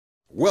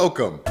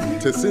Welcome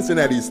to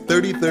Cincinnati's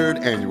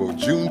 33rd Annual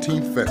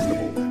Juneteenth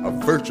Festival, a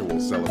virtual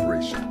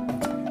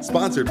celebration.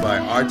 Sponsored by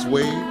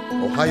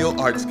ArtsWave, Ohio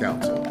Arts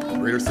Council,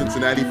 Greater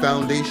Cincinnati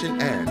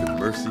Foundation, and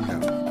Mercy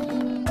Health.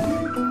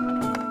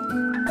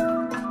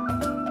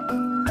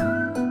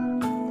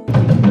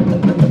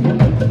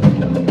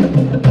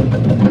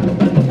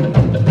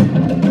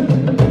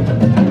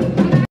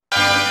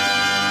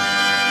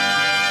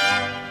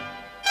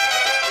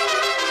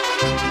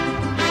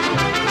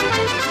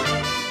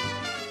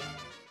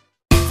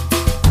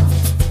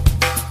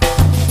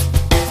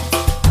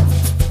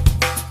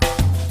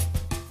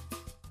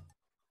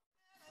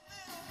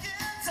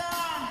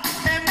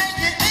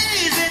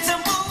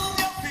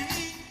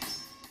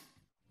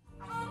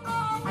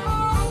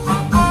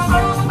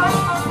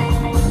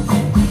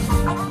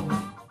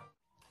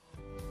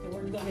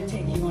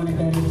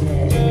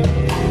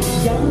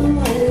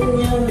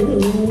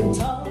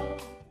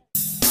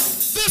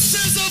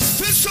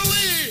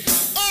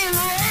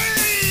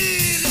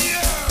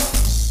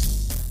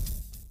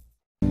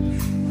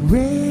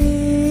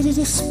 Ready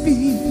to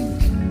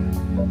speak,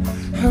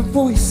 her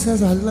voice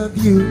says I love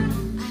you.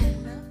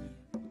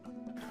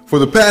 For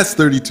the past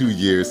 32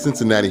 years,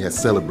 Cincinnati has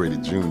celebrated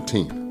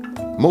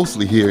Juneteenth,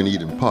 mostly here in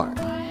Eden Park.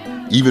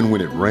 Even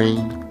when it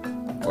rained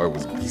or it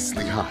was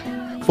beastly hot,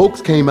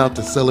 folks came out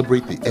to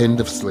celebrate the end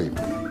of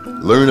slavery,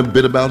 learn a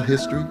bit about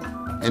history,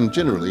 and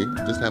generally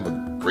just have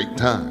a great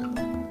time.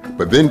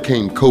 But then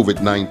came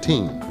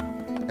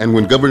COVID-19, and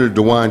when Governor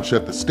DeWine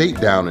shut the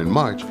state down in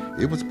March,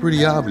 it was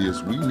pretty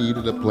obvious we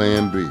needed a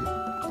plan B.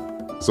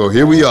 So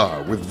here we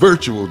are with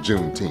virtual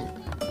Juneteenth.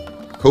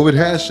 COVID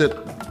has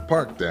shut the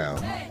park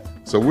down,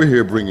 so we're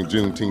here bringing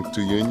Juneteenth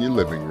to you in your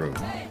living room.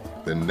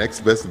 The next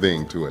best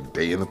thing to a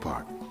day in the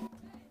park.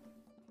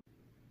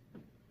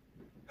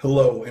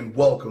 Hello and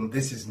welcome.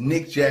 This is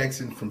Nick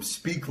Jackson from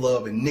Speak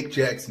Love and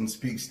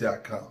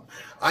NickJacksonSpeaks.com.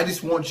 I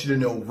just want you to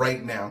know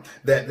right now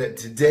that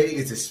today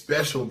is a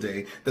special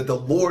day that the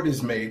Lord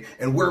has made,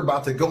 and we're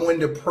about to go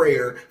into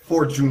prayer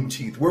for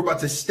Juneteenth. We're about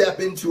to step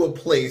into a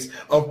place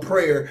of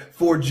prayer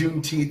for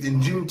Juneteenth,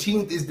 and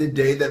Juneteenth is the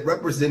day that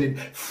represented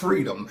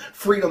freedom.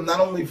 Freedom not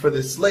only for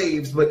the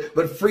slaves,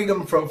 but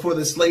freedom for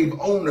the slave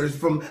owners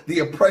from the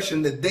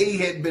oppression that they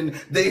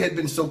had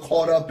been so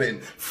caught up in.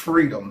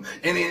 Freedom.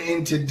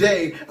 And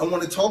today, I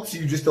want to talk to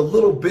you just a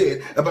little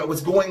bit about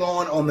what's going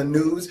on the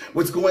news,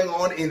 what's going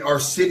on in our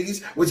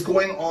cities, what's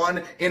going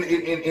on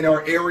in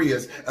our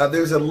areas.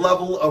 There's a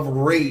level of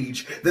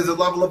rage. There's a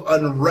level of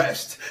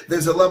unrest.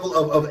 There's a level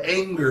of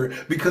anger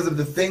because of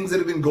the things that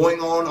have been going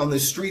on the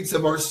streets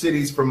of our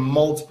cities for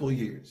multiple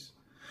years.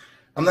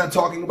 I'm not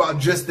talking about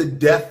just the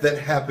death that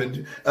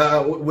happened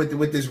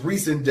with this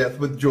recent death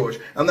with George.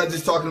 I'm not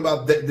just talking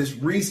about this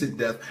recent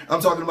death.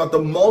 I'm talking about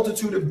the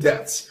multitude of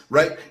deaths,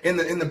 right? In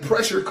the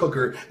pressure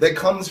cooker that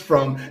comes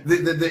from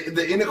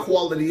the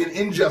inequality and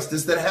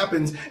injustice that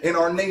happens in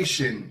our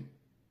nation.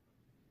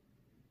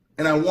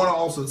 And I want to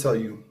also tell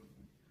you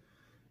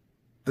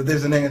that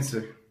there's an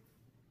answer.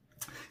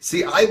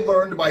 See, I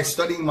learned by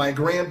studying my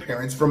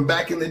grandparents from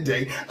back in the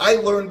day. I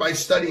learned by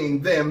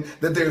studying them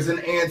that there's an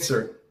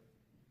answer.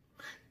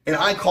 And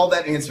I call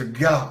that answer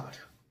God.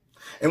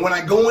 And when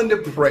I go into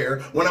prayer,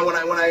 when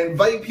I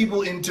invite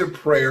people into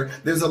prayer,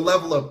 there's a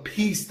level of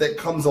peace that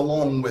comes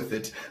along with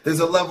it. There's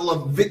a level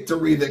of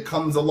victory that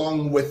comes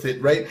along with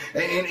it, right?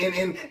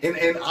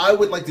 And I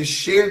would like to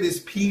share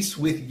this peace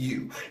with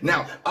you.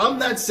 Now, I'm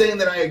not saying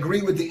that I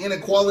agree with the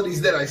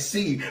inequalities that I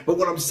see, but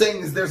what I'm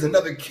saying is there's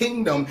another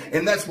kingdom,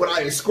 and that's what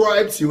I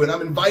ascribe to, and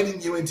I'm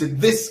inviting you into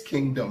this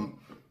kingdom.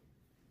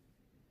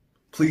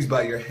 Please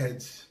bow your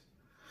heads.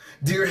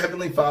 Dear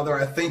Heavenly Father,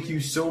 I thank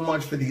you so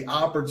much for the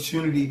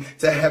opportunity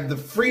to have the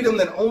freedom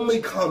that only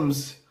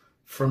comes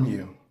from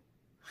you.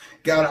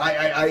 God,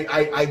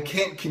 I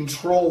can't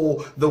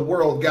control the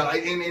world, God.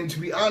 And to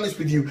be honest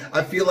with you,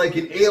 I feel like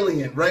an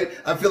alien, right?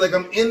 I feel like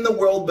I'm in the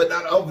world, but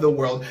not of the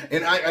world.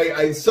 And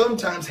I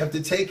sometimes have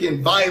to take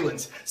in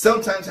violence,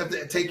 sometimes have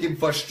to take in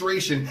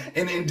frustration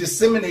and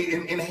disseminate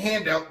and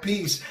hand out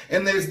peace.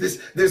 And there's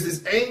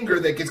this anger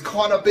that gets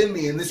caught up in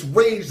me, and this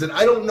rage that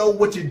I don't know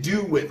what to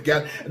do with,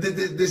 God.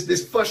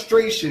 This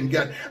frustration,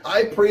 God.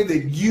 I pray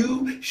that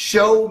you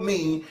show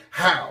me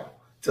how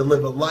to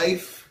live a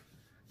life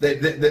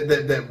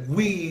that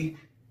we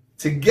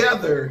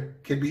together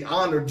can be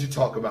honored to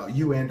talk about,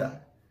 you and I.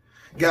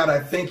 God, I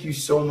thank you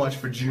so much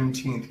for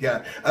Juneteenth,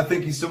 God. I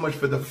thank you so much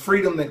for the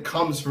freedom that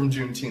comes from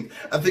Juneteenth.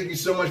 I thank you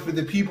so much for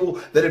the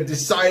people that have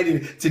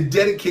decided to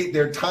dedicate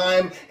their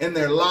time and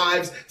their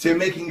lives to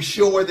making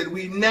sure that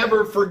we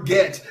never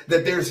forget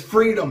that there's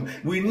freedom.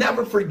 We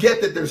never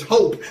forget that there's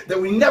hope, that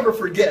we never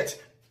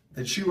forget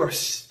that you are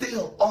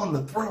still on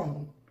the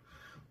throne.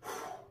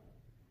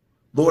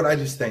 Lord, I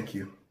just thank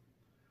you.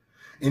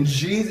 In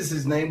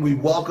Jesus' name, we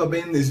welcome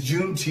in this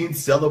Juneteenth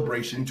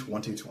celebration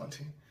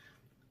 2020.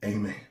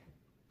 Amen.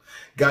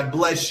 God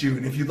bless you.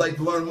 And if you'd like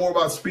to learn more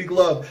about Speak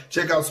Love,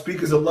 check out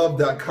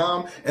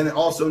speakersoflove.com and then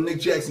also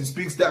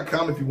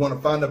NickJacksonSpeaks.com if you want to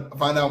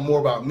find out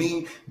more about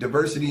me,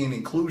 diversity and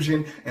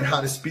inclusion, and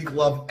how to speak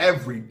love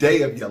every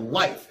day of your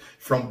life,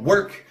 from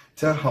work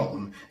to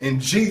home. In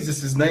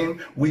Jesus'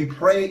 name, we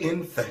pray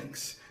in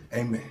thanks.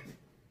 Amen.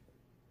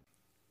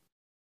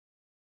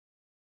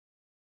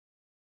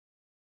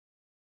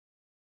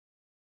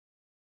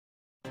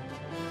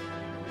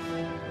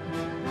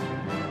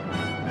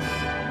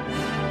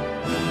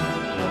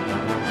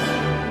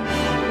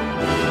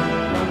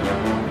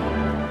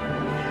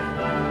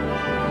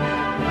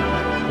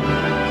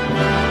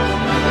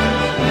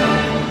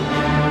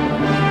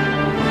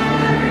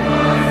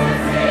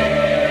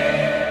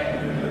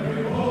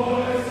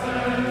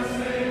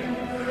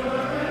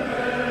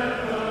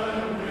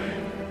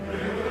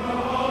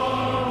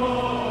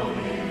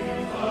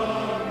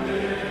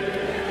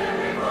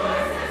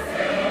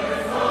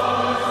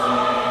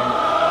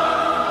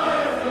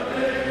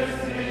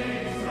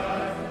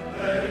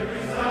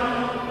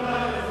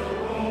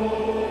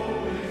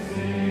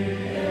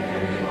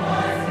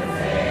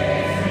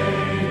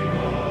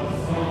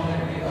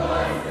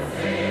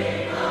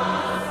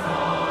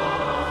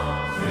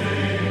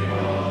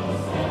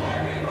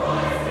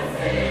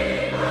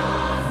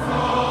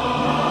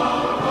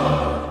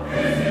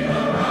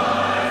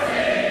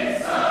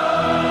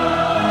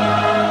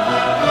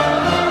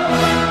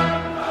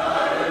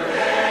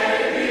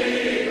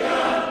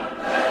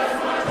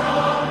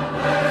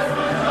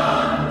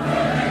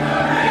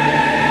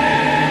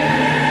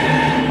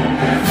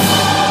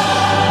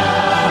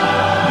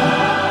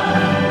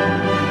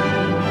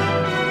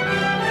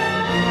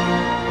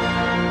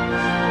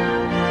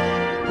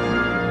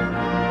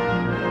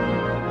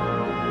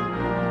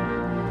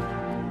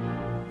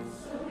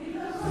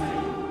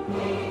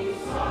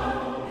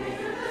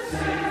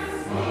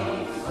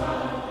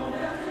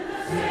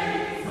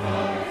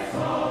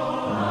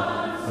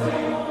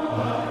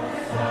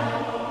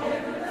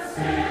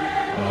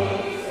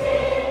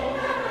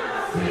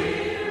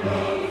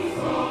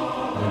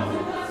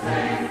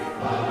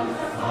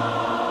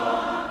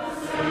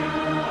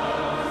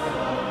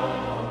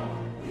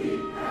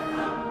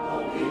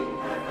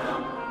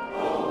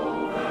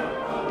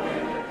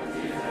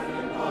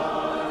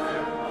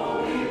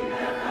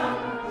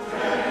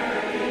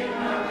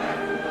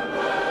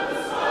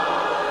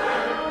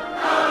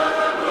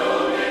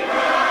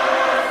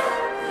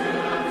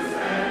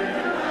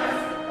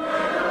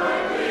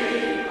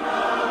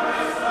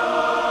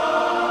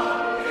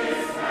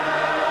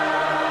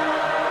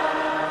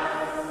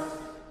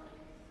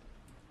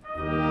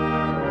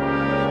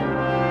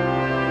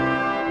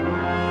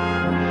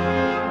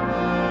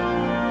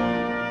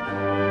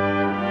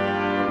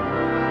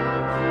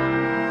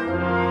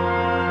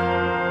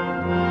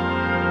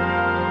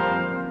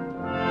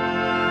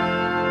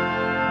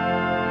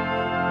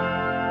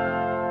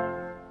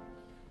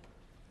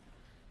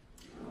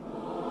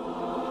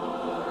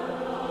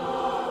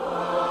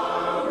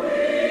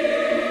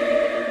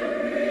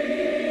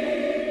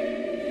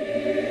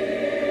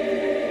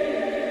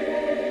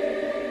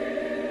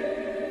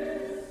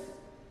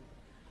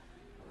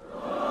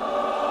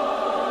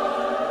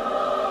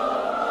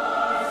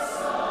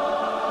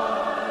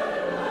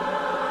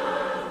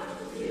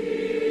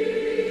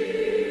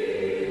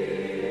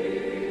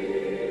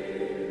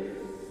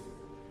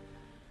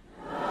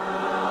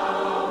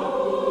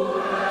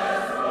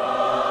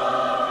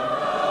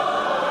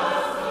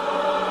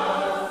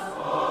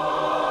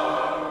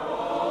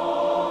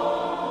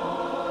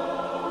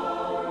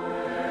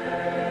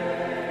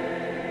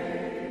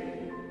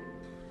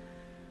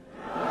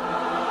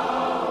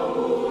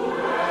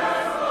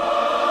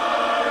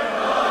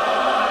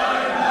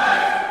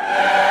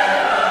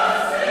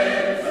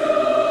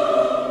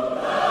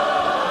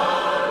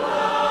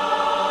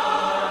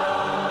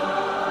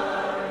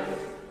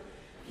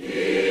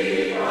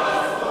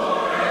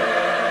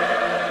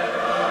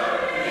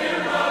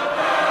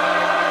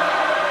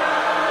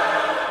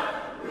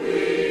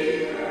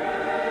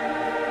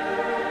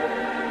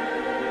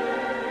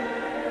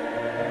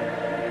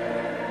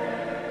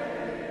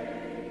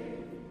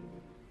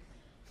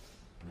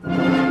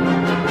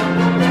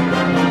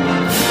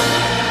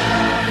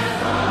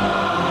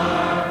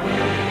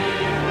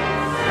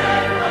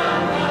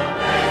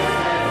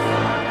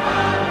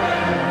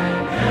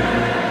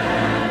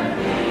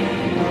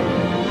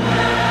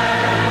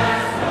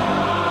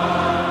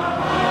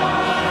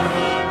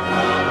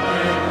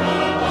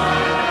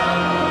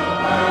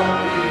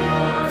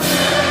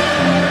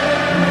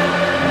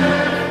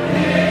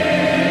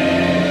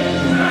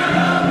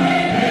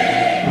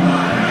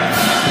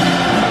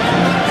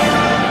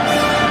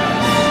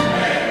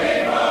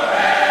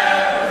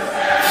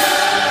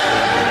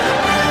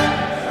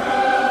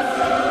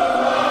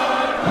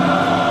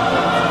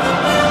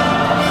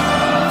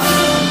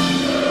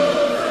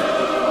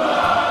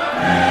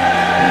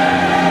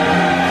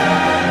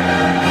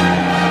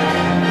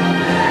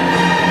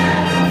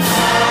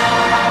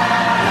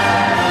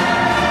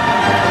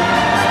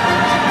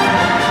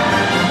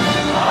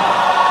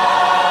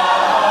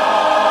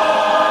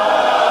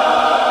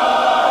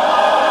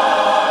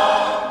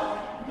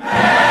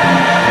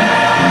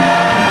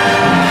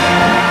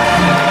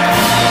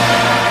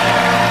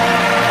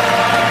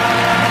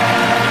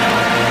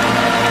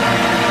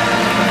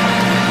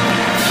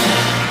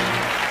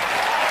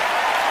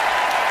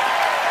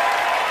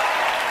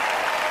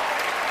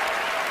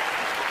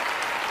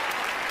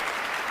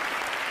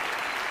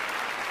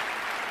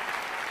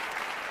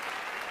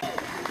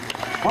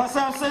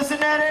 up,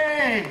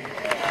 Cincinnati?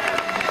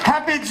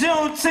 Happy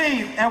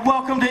Juneteenth and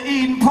welcome to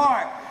Eden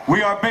Park.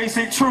 We are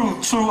Basic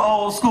Truth, true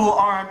old school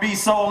R&B,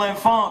 soul, and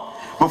funk.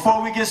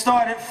 Before we get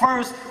started,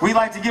 first, we'd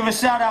like to give a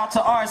shout out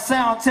to our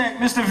sound tech,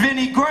 Mr.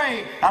 Vinny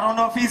Gray. I don't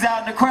know if he's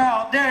out in the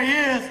crowd. There he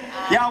is.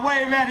 Y'all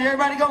wave at it.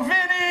 Everybody go,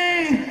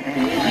 Vinny!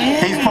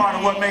 He's part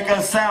of what make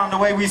us sound the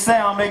way we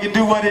sound, make it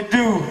do what it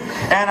do.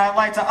 And I'd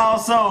like to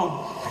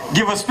also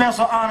give a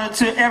special honor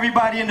to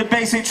everybody in the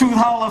Basic Truth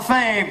Hall of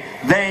Fame.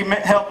 They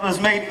helped us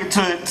make it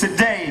to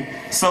today.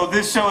 So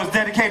this show is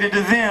dedicated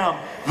to them.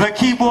 The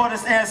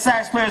keyboardist and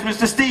sax players,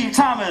 Mr. Steve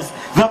Thomas.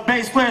 The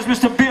bass players,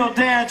 Mr. Bill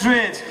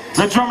Dandridge.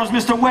 The drummers,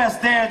 Mr. Wes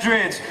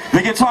Dandridge.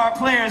 The guitar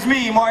players,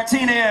 me,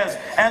 Martinez.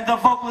 And the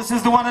vocalist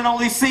is the one and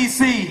only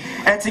CC.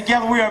 And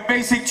together we are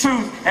Basic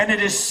Truth. And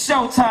it is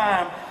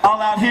showtime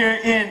all out here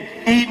in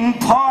Eden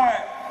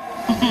Park.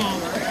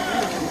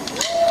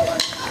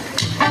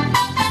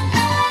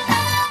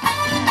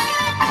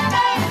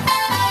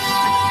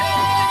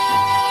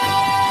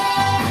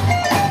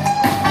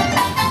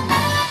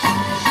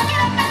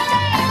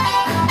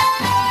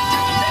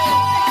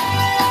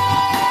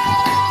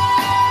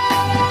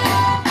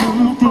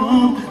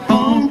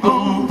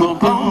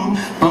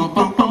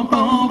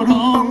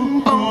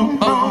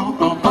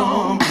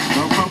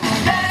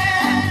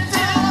 Dance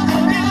to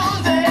the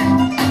music.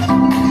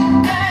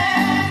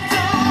 Dance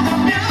to the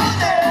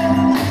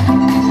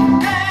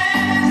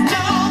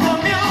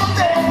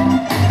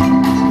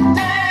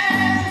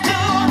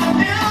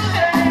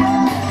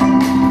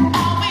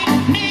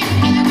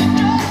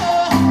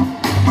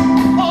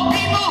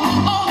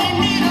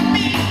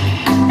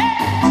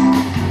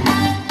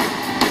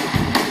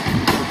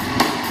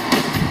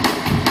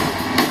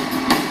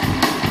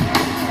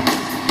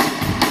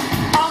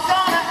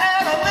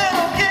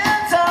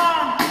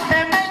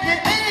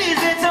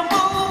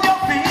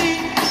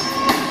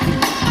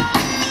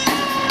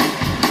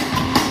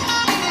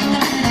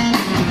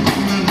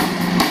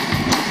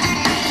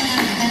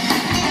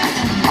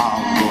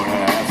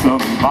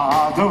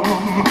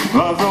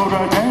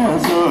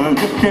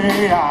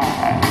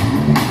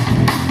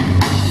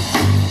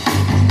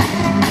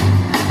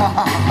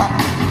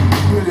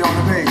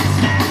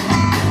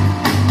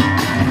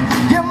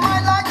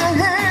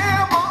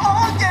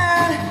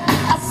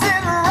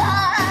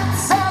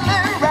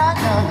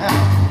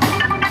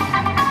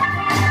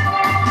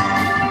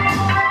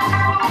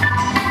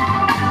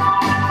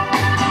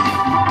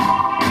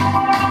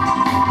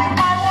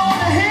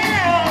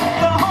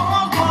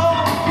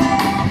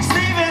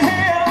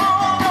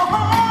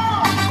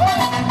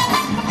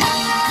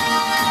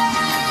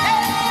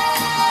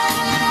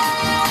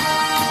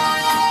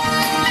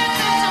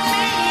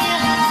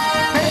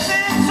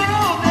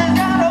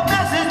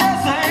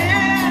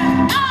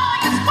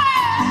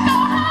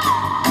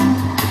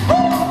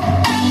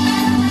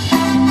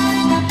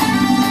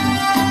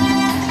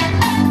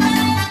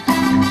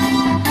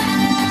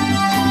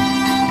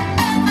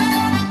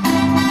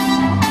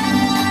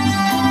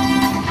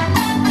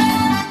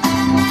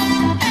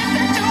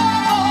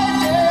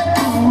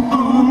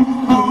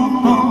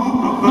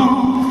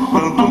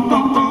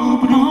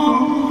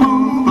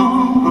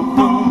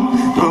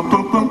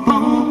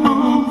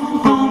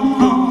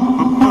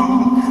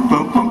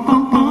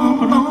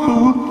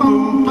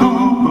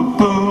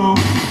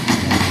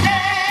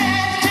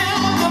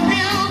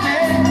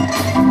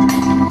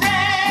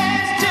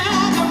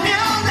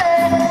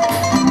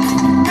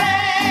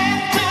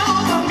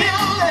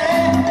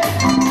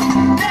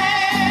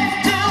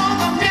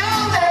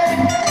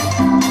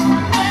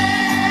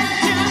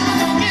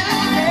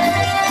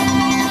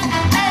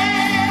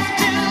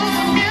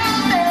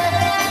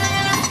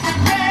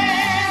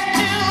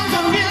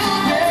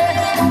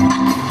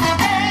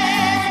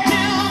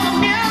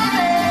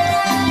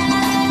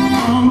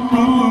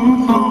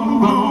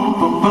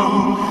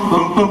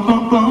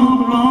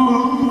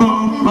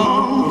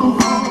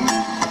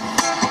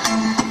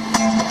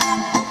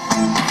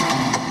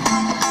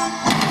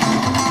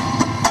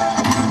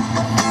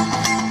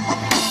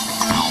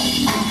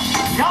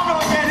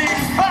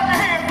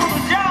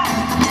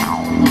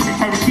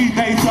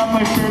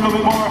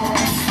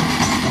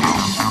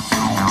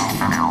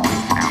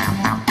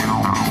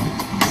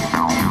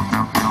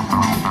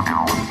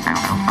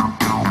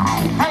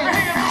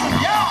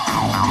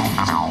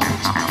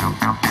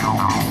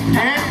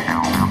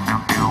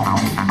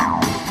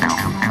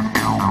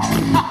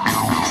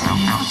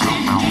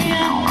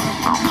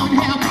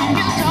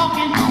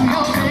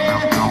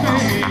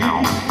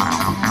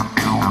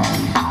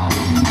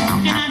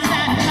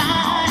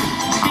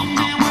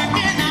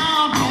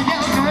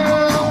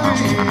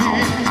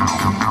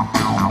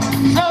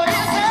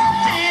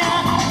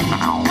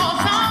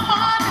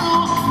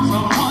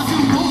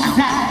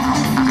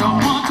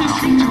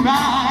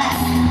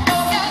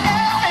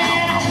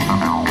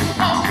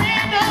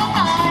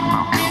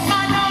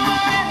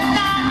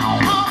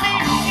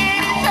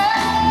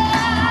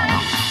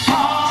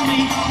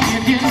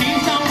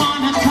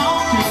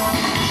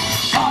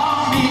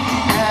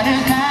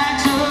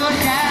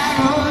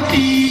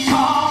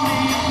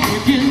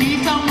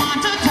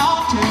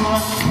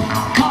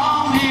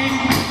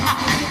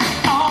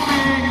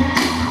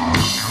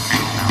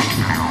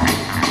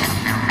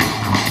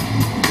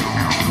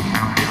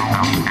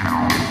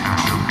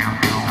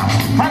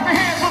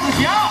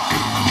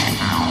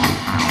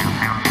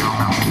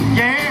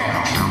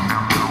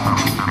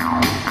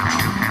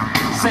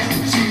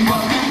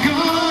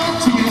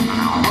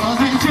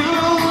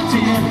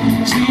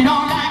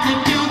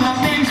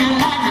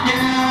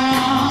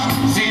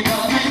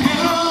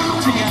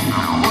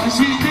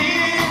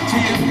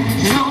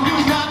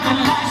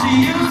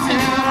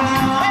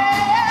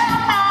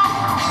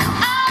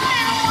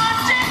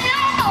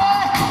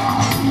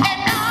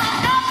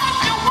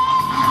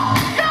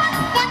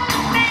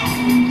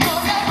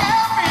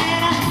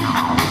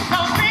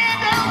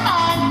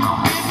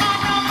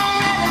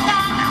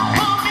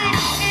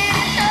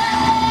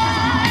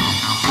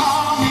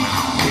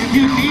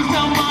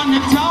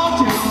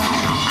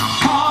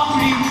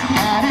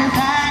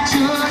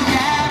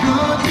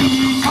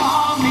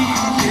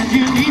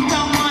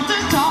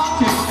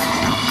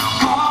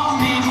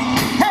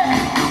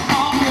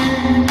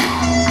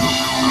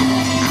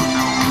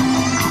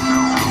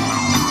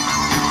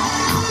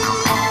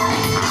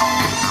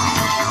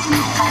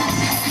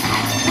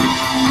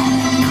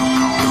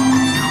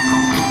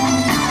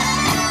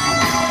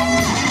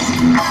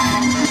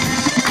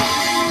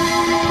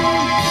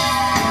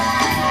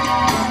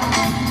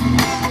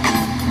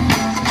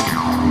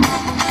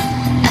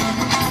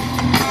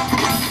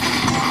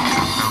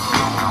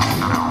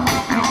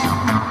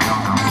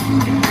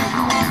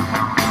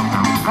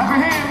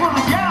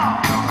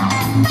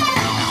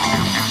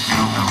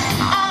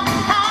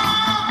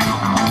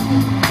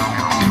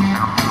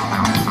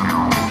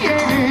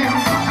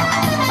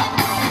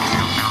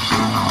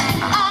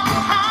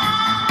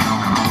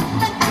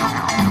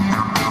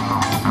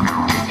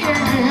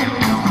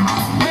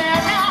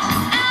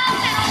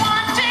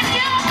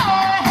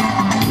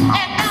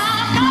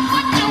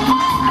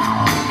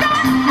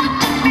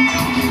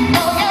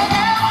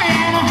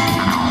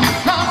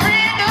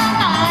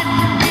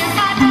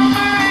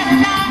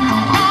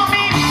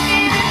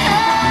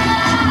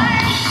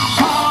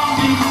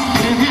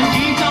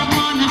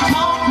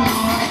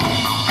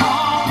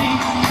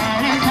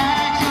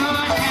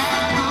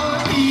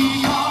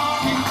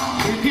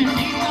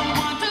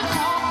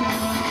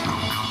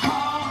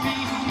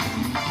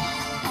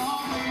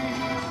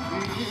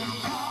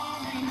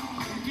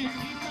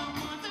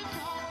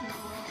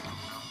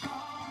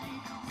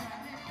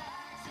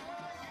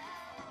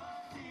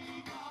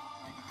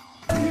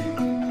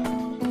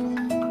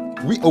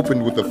We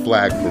opened with a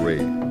flag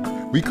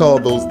parade. We call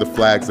those the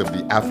flags of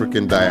the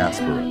African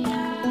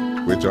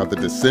diaspora, which are the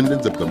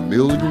descendants of the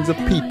millions of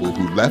people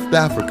who left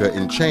Africa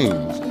in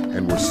chains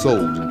and were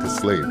sold into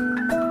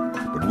slavery.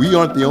 But we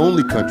aren't the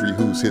only country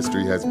whose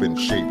history has been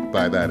shaped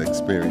by that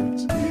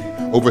experience.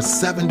 Over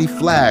 70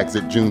 flags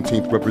at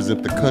Juneteenth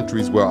represent the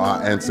countries where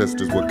our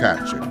ancestors were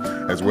captured,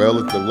 as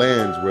well as the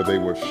lands where they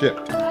were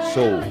shipped,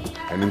 sold,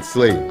 and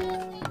enslaved.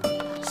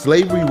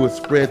 Slavery was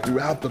spread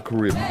throughout the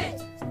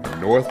Caribbean,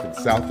 North and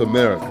South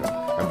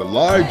America, and the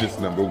largest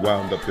number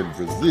wound up in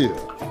Brazil.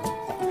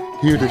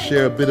 Here to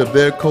share a bit of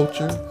their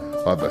culture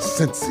are the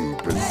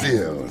Cincy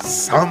Brazil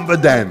Samba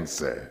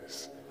Dancers.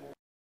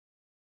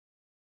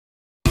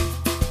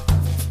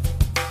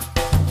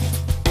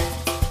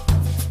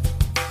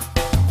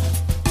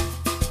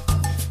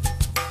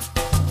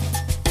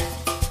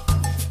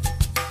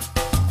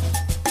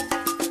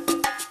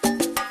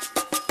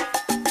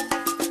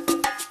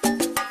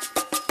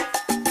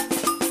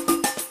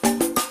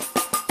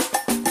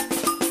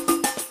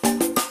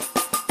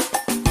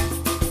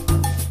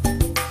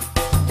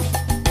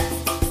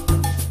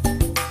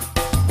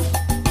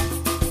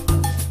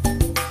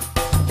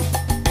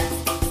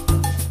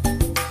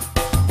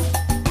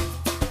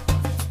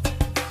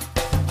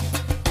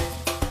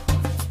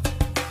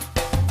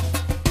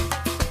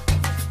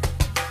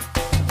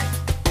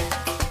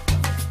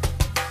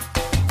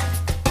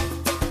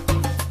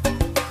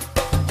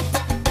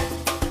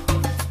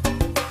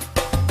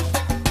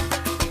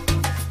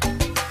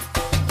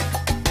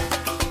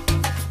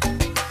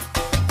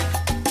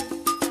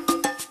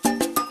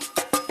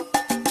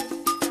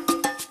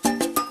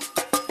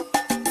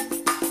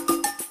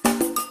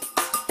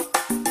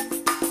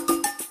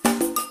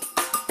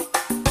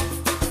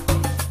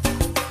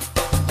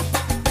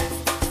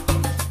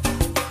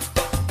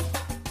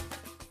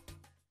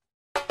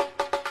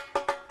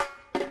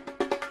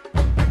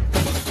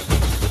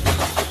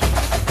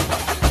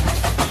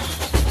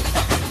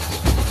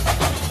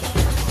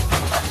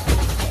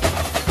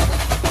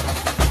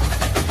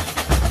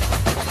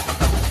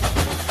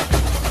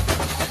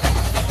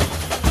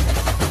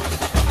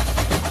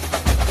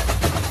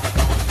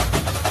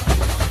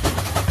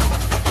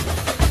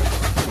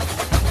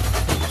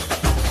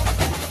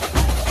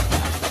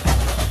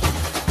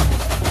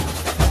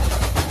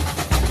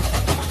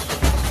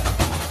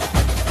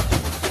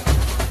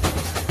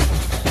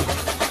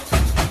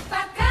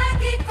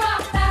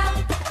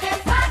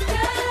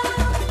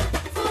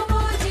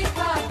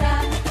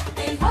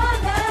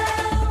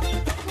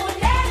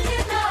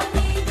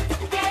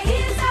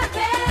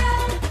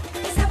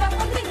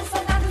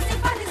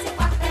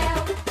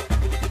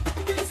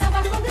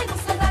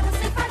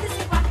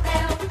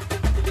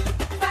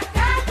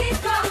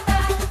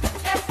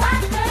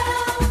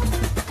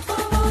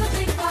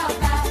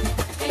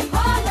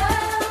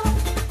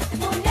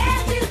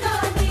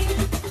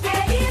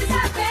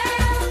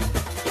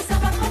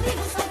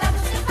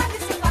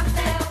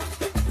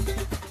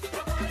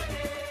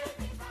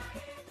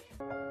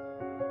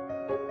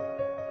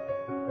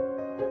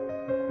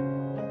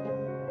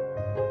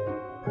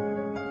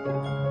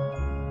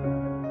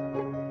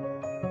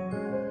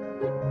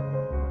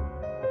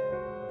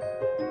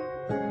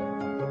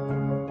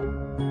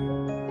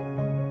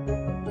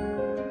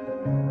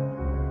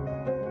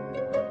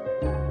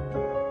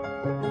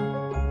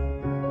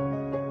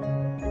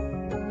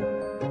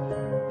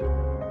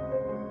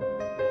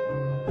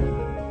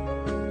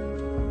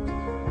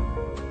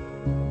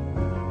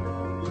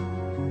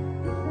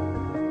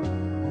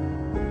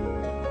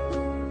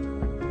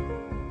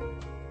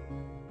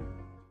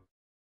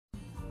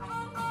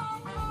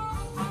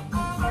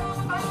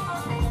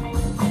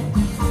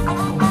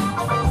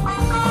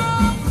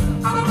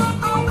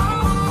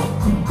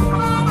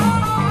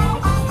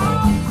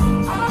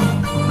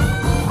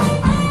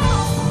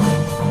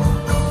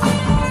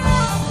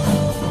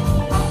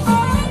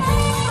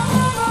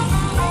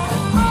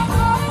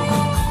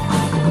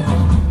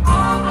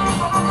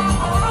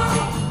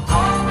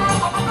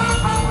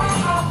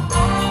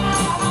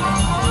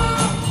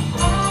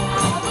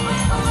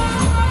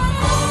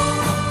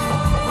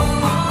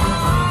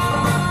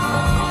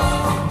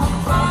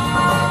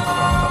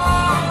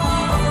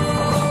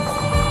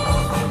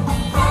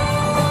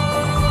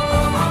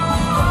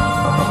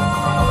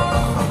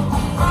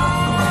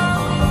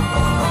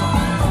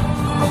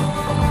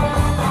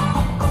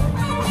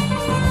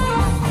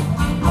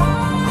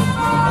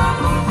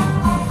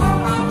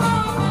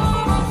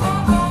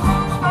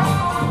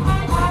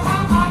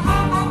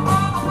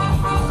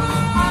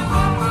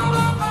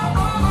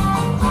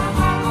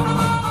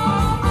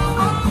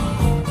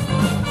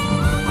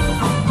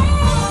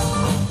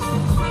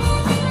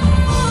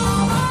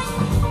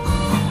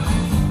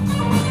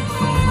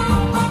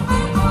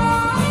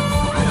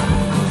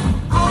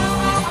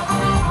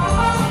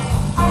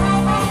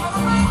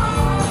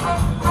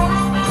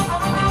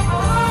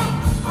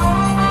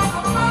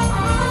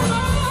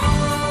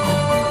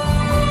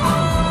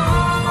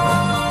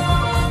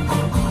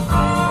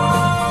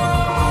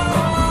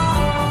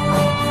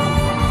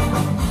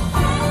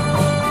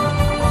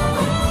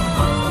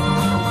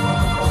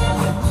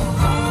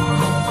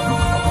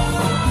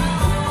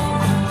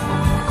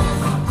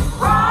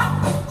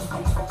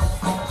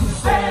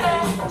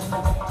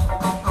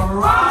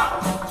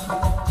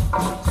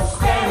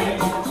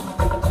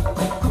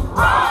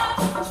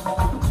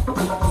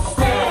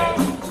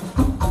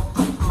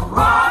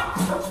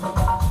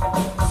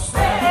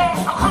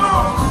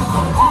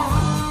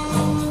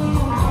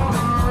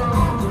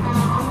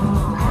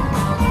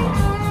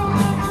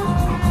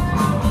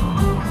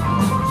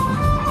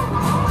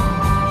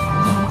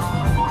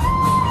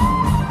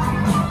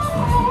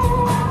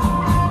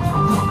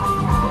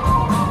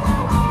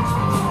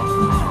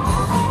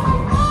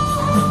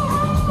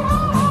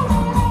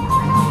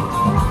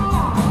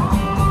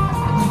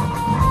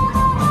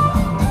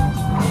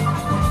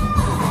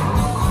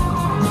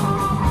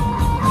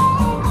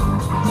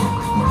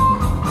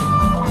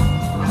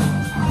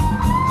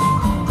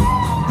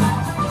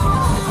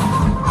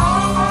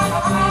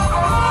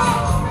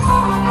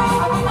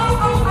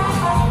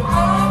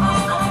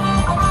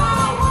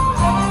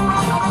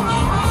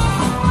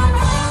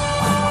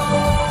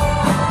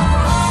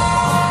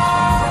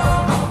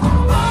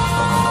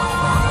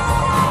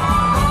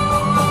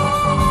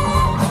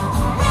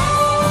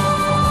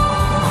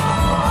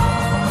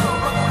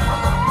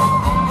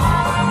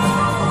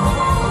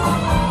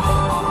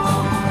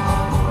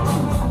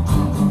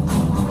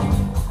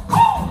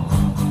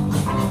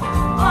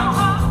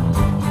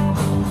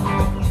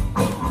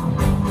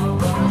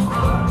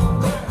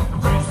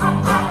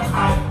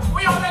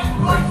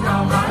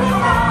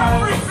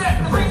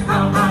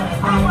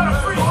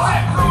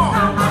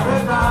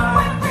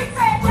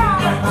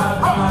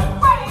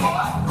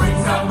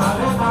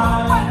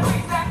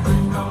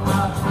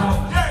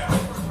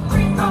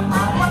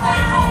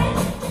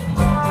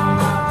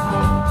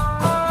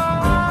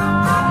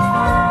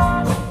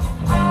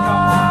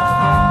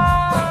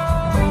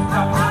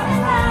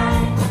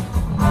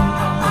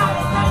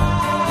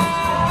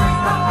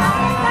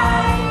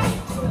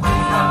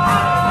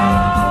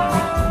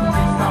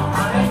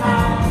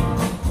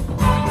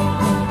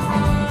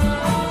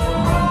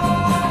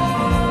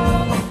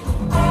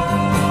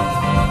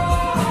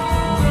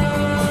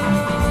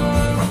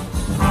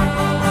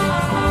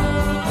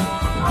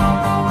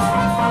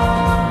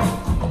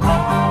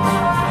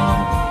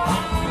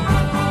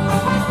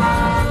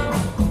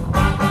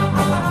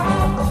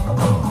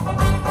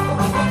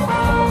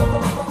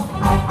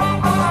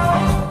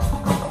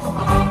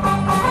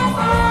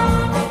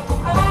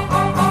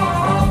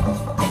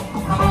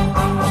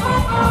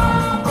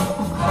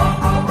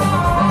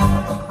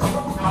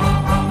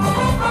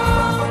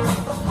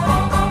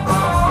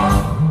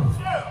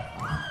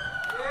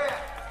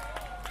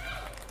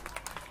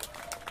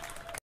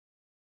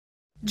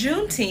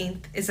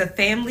 Juneteenth is a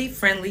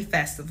family-friendly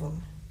festival.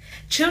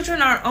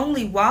 Children are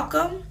only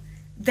welcome,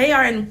 they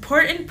are an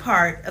important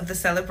part of the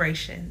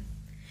celebration.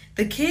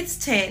 The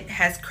kids' tent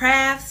has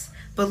crafts,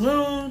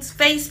 balloons,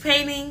 face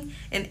painting,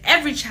 and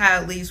every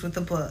child leaves with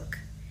a book.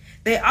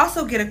 They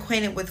also get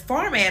acquainted with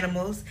farm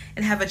animals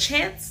and have a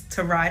chance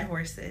to ride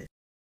horses.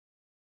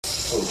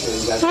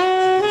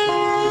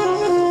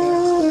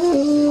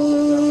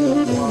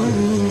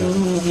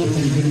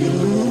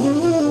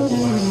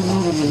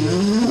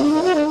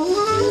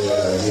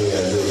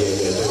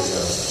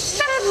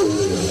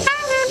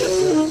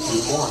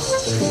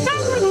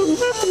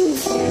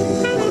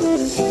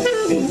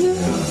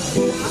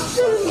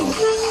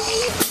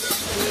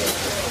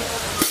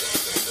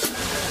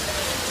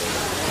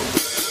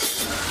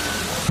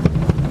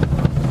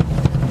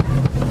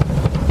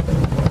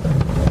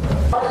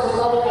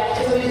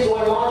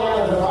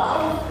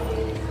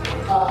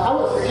 I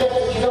would suggest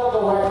that you don't go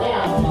right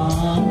now.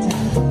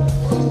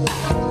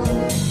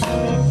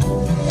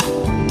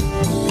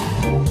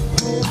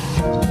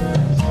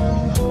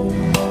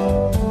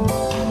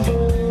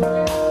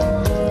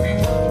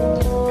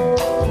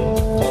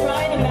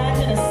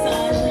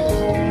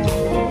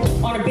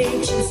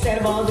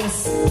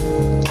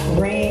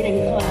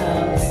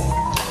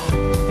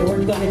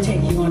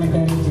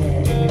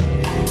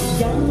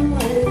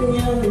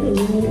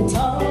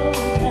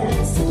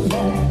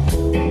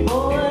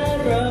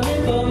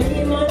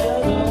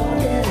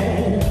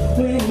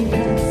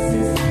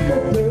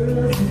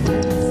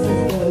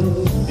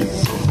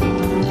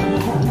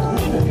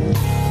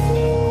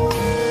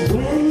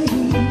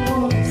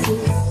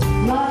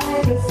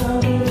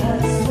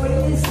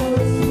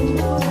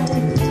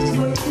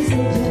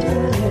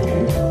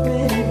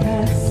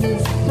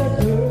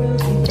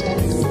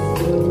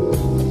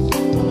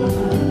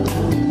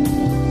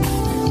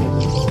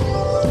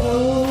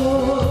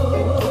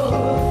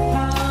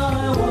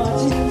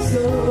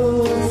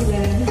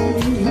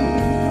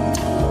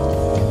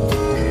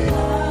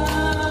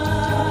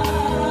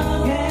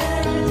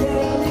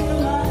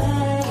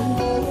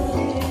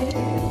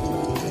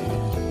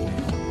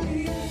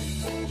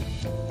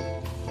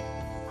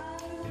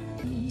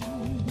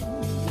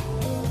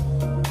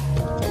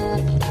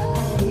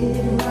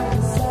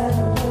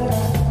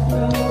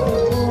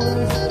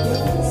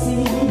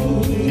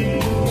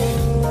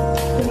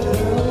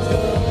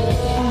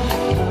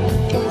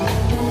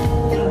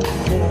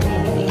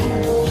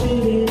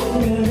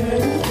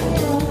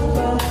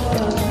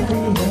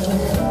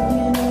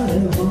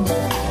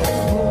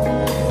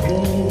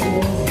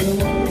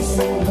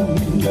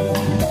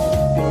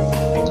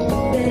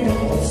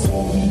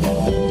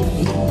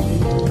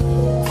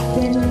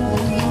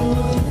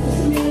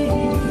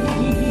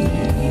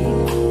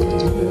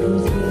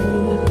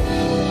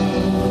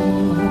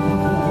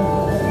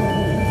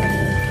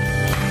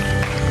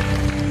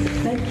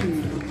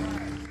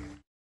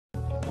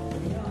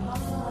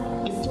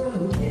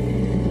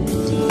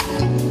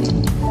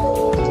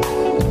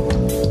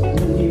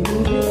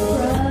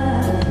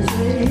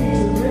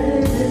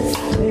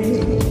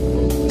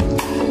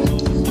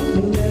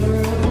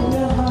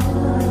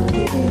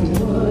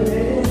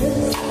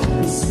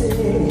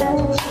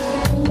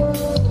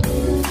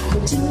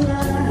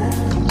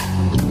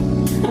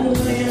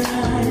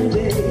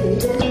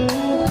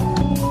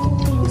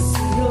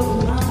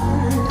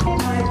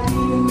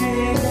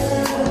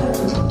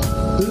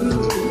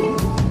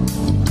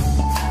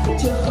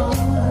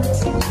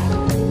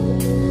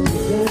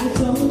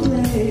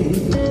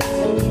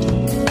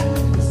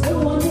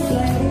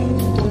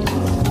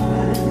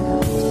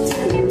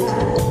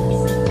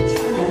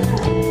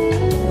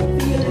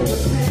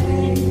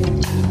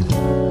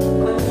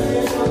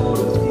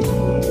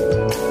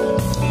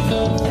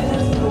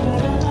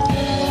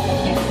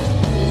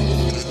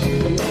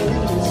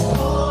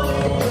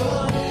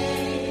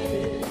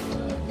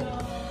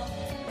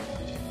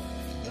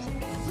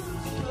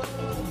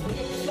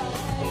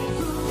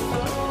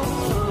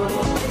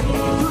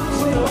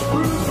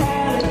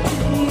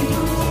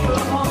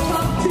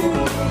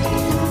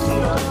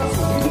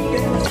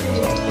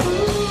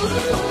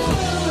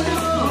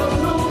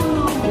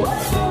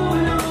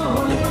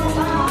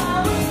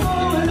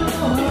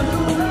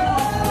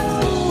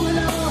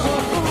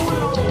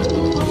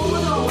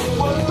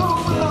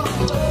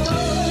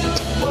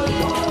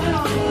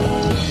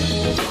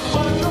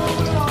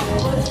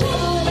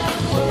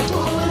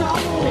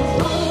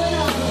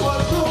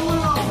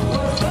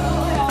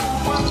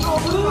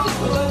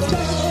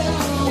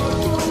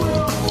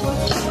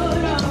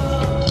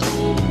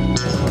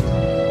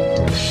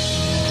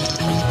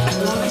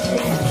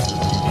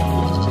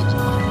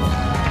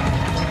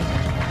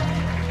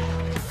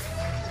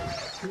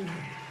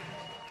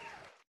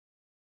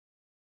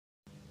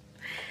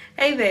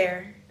 Hey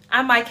there,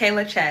 I'm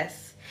Michaela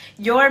Chess,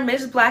 your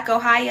Miss Black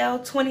Ohio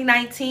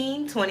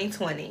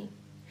 2019-2020.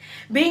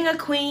 Being a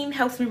queen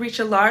helps me reach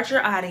a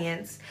larger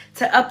audience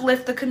to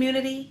uplift the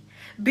community,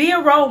 be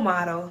a role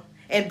model,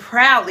 and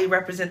proudly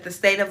represent the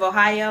state of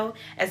Ohio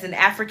as an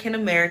African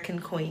American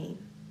queen.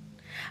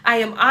 I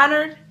am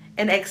honored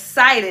and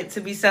excited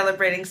to be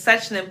celebrating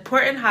such an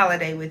important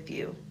holiday with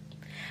you.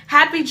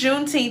 Happy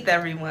Juneteenth,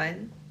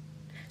 everyone.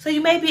 So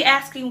you may be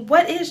asking,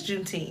 what is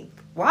Juneteenth?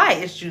 Why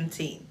is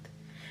Juneteenth?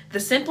 The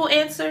simple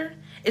answer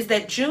is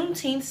that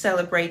Juneteenth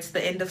celebrates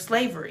the end of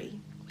slavery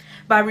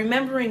by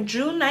remembering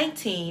June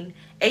 19,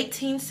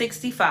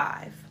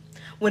 1865,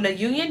 when a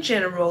Union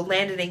general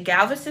landed in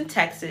Galveston,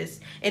 Texas,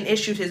 and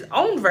issued his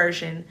own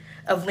version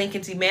of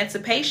Lincoln's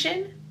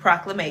Emancipation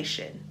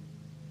Proclamation.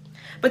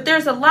 But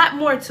there's a lot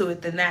more to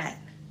it than that.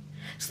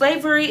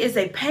 Slavery is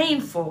a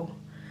painful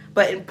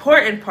but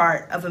important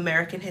part of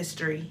American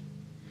history.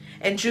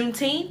 And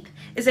Juneteenth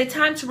is a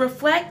time to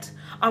reflect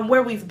on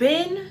where we've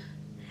been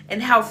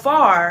and how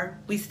far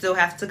we still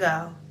have to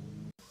go.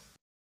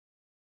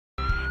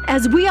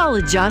 As we all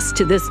adjust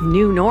to this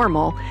new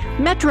normal,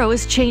 Metro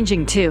is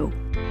changing too.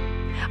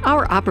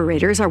 Our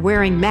operators are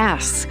wearing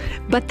masks,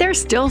 but they're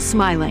still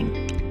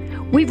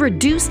smiling. We've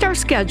reduced our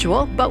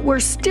schedule, but we're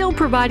still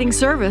providing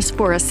service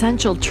for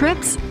essential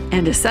trips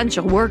and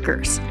essential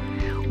workers.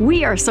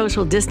 We are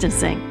social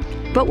distancing,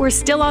 but we're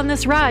still on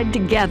this ride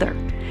together.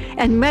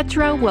 And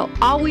Metro will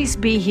always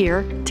be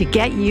here to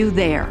get you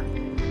there.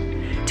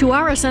 To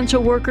our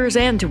essential workers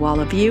and to all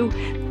of you,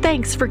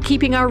 thanks for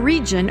keeping our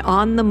region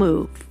on the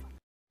move.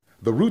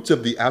 The roots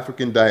of the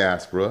African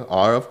diaspora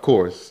are, of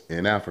course,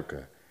 in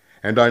Africa.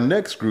 And our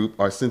next group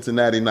are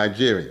Cincinnati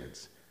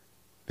Nigerians,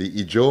 the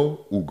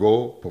Ijo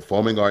Ugo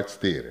Performing Arts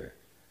Theater.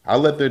 I'll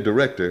let their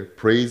director,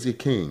 Praise Ye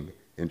King,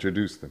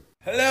 introduce them.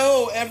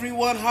 Hello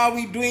everyone, how are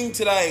we doing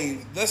today?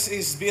 This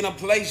has been a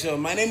pleasure.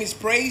 My name is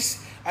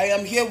Praise. I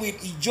am here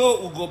with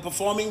Ijo Ugo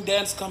Performing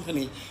Dance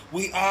Company.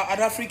 We are an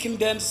African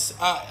dance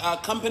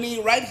company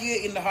right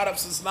here in the heart of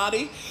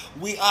Cincinnati.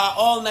 We are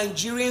all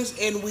Nigerians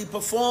and we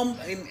perform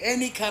in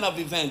any kind of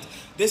event.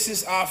 This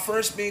is our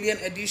first maiden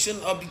edition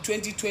of the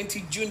 2020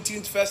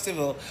 Juneteenth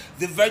Festival,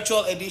 the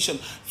virtual edition.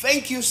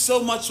 Thank you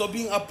so much for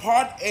being a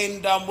part,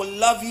 and we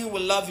love you, we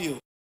love you.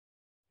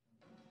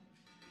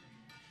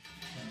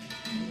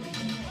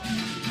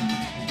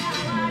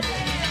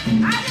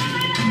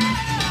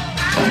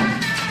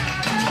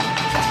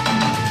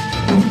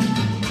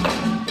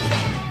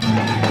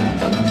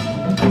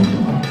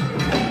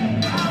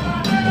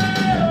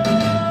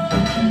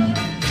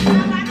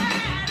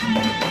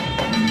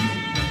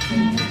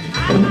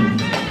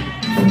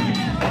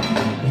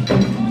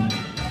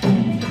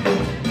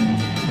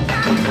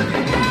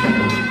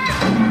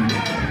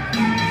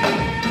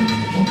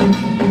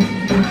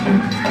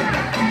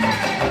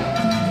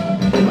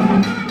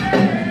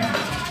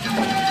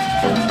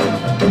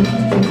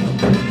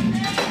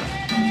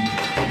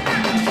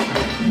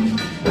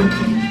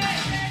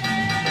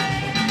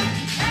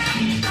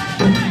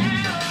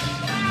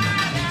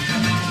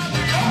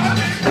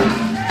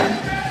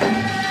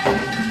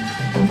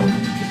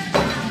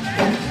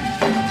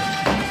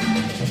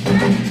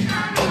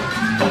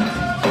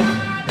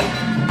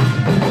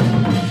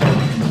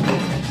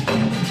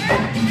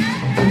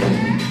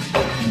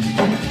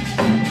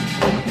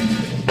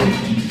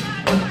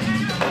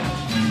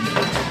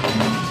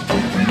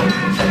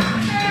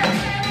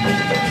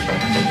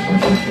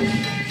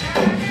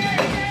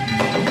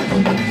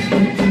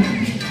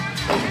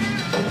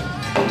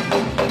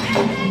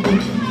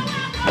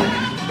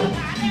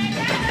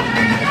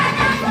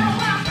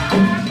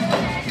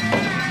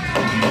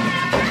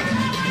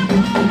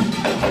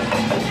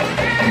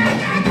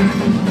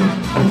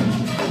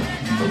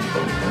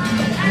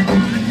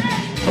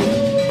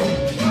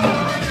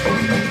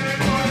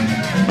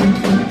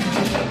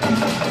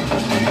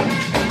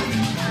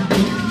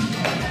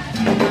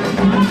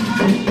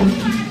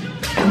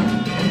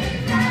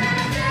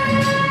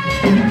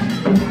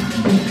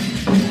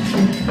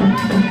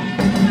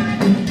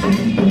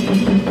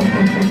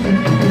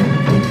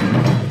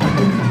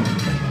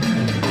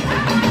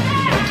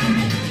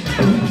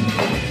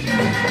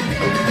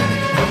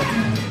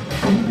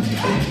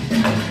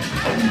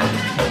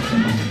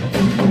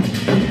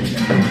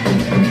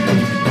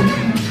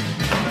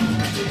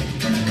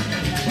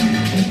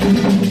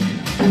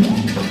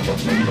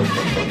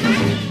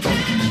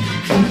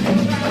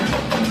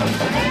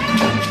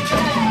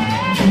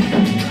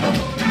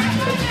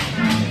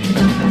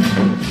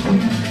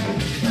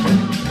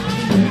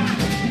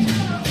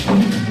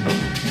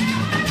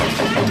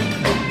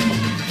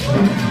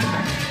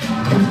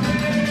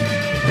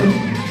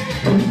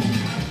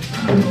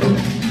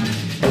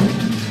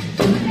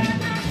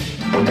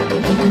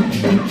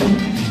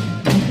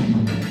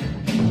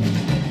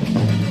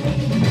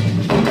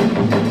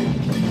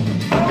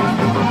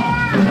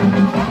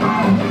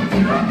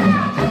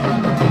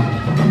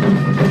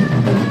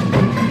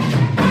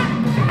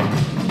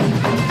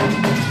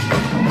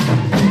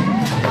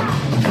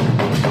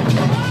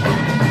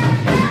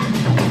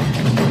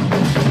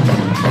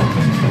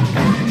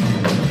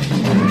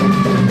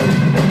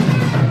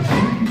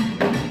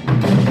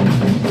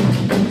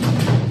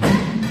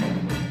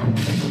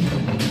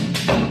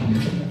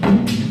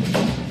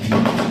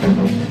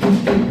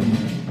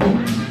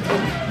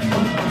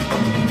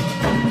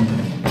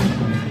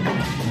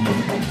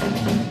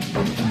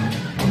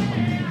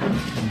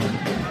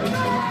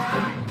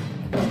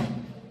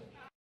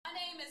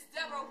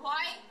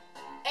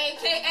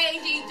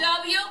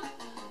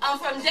 I'm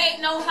from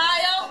Dayton,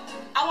 Ohio.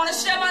 I want to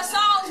share my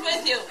songs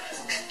with you.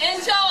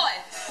 Enjoy.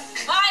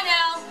 Bye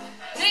now.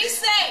 Be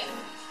safe.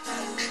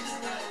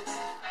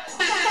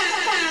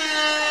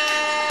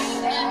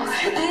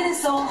 The beat is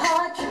so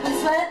hard,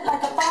 dripping sweat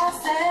like a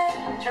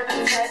faucet.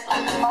 Dripping sweat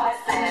like a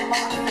faucet.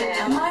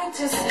 I might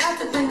just have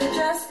to bring the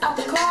dress out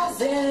the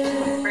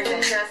closet. Bring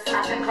the dress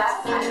out the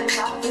closet.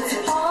 It's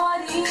a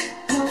party,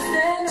 no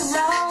stand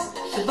around.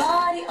 The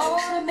body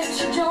odor makes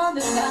you join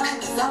the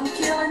crowd. 'Cause I'm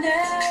killing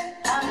it.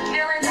 I'm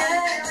killing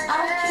it.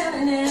 I'm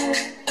killing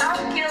it.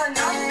 I'm killing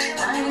it.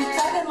 I ain't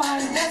talking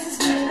like dancing,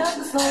 speed it up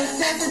and slow it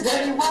dancing.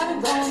 Dirty water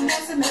going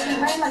dancing, make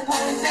it rain like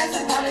polar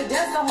dancing. Probably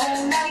dance the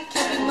whole night,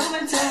 keep it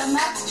moving till I'm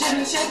out.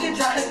 Jimmy shake it,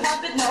 drop it,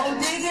 pop it, no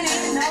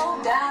diggity, no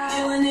doubt.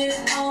 Feeling it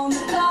on the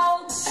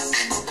floor,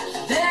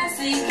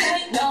 dancing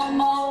can't no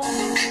more.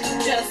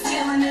 Just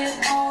feeling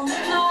it on the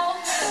floor,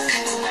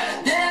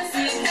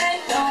 dancing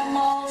can't no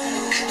more.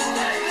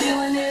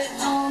 Feeling it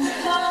on the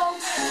floor,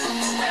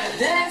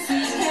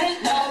 dancing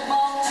can't no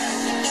more.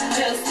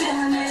 Just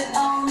feeling it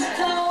on the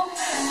floor,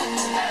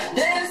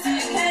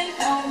 dancing can't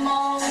no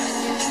more.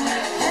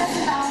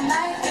 Dancing all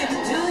night, baby,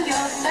 do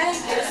your thing,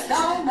 it's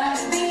gonna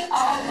be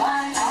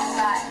alright.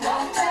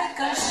 Don't take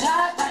a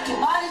shot, rock your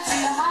body to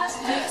your heart,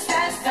 mix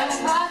that stuff,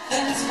 rock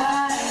and it's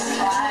right.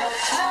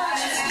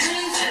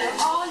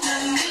 On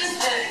your knees,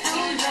 just do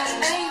your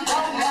thing, go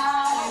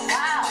wild.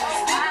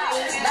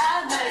 Spirit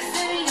loud, let it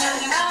sing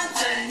around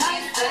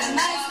tonight, the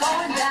night's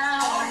going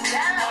down.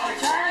 Turn on,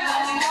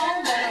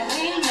 let it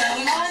ring your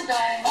mind,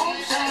 don't want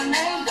your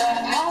name,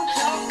 don't want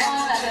your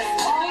phone. I just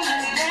wanna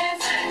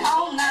dance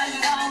all night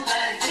long,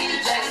 let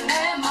DJ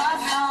play my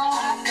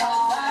song.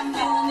 I'm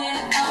feeling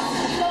it on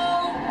the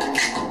floor,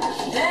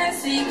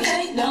 dancing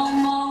can't no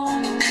more.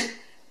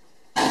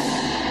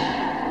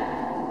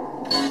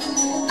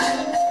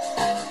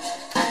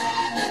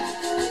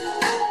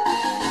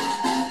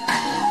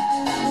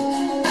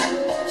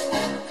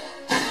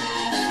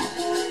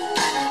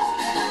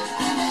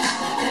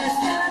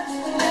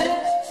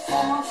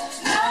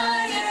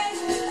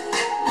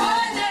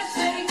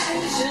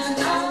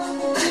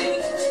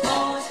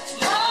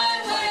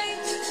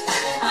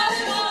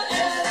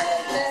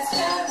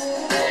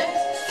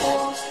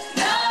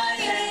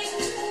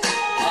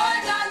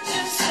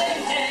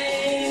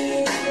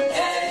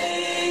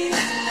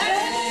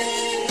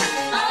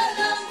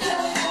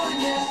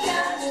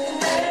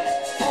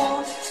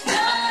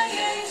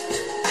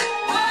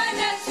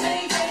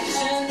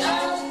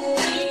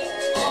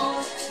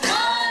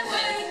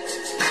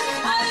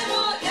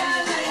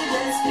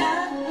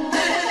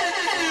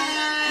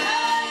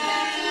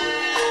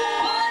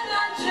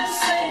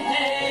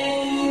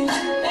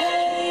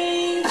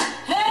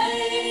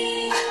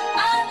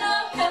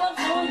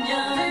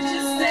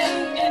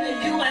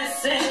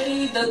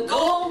 The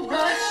gold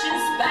rush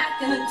is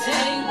back in the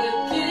day.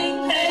 We're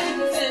getting paid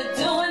to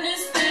doing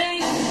this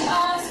thing.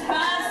 Lost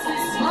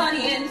prices,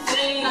 money and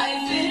fame.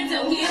 Like it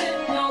don't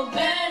get no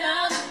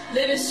better.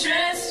 Living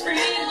stress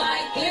free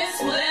like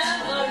it's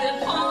whatever. The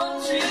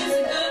palm trees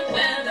and good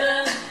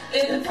weather.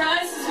 If the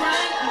price is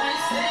right, I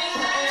might stay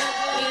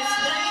forever. It's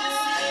plain to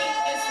see,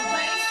 it's the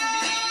place to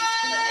be.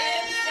 But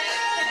every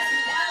state has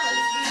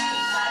reality.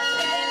 My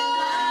head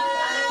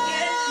high, I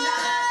get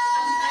denied.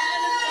 I'm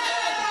having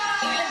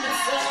fun in the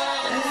sun.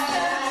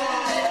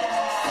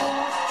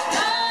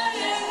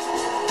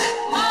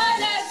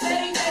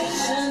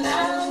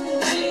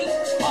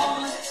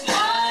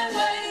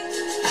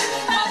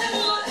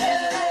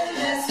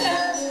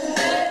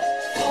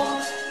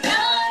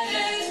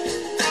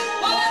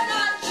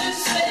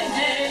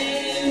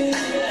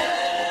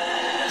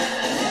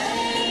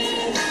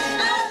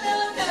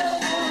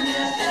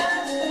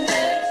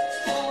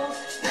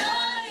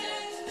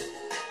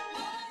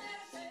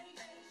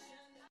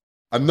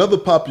 Another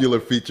popular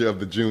feature of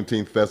the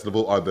Juneteenth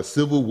Festival are the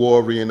Civil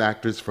War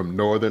reenactors from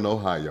Northern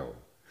Ohio.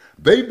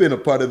 They've been a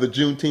part of the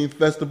Juneteenth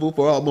Festival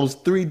for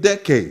almost 3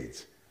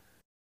 decades.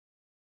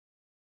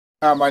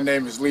 Hi, my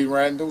name is Lee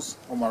Randalls.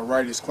 On my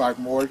right is Clark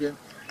Morgan.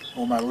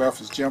 On my left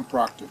is Jim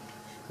Proctor.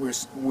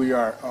 We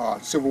are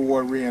Civil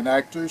War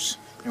reenactors,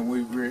 and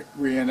we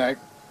reenact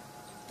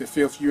the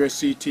 5th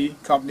USCT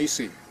Company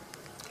C.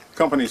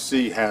 Company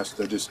C has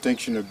the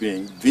distinction of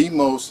being the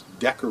most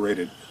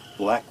decorated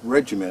black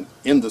regiment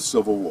in the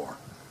Civil War.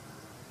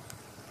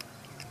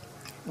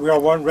 We are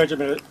one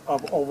regiment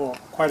of over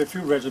quite a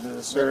few regiments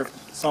that served.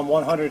 Some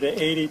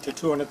 180 to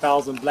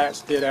 200,000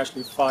 blacks did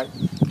actually fight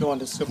during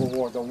the Civil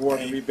War, the War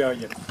of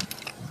Rebellion.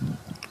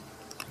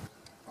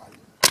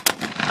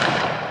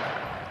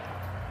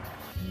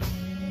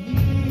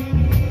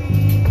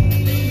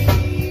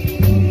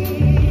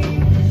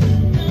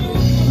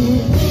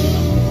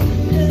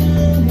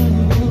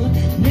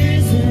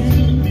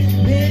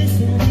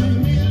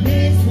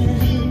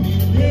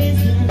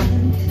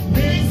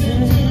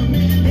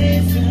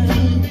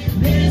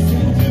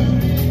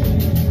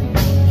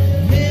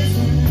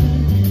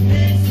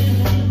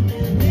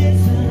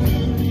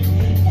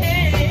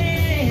 Hey,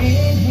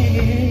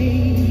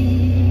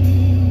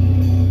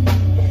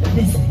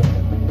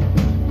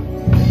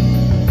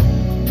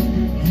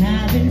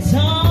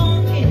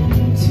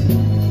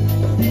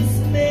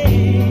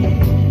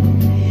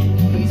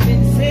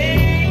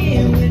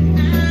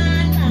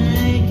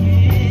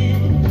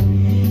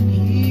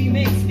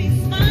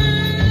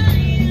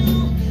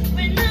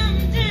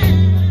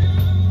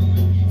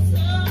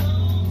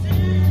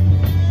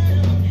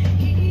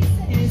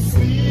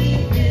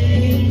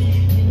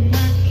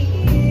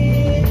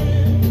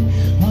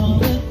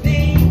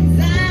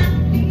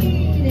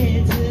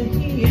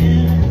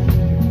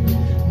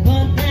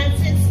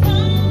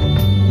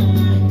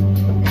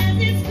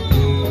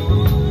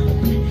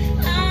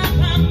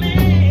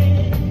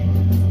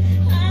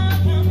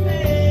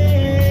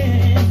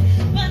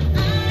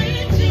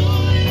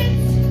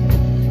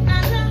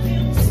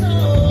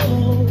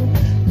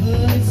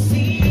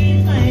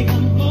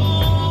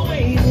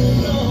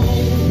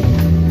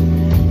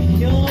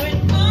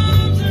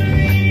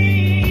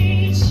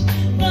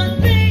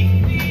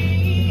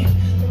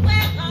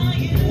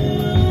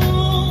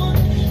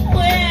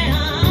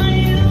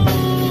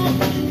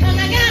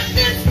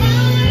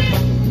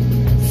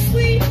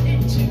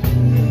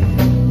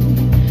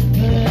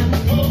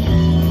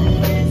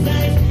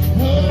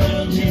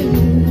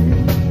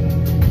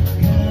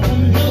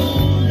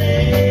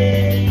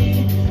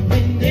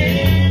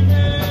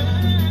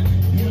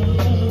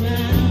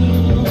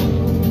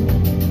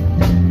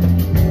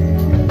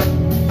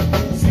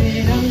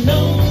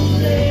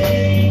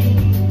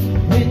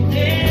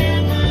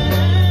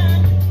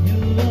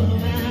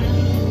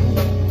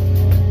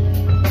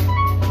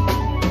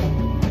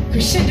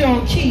 Sugar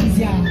on keys,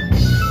 y'all.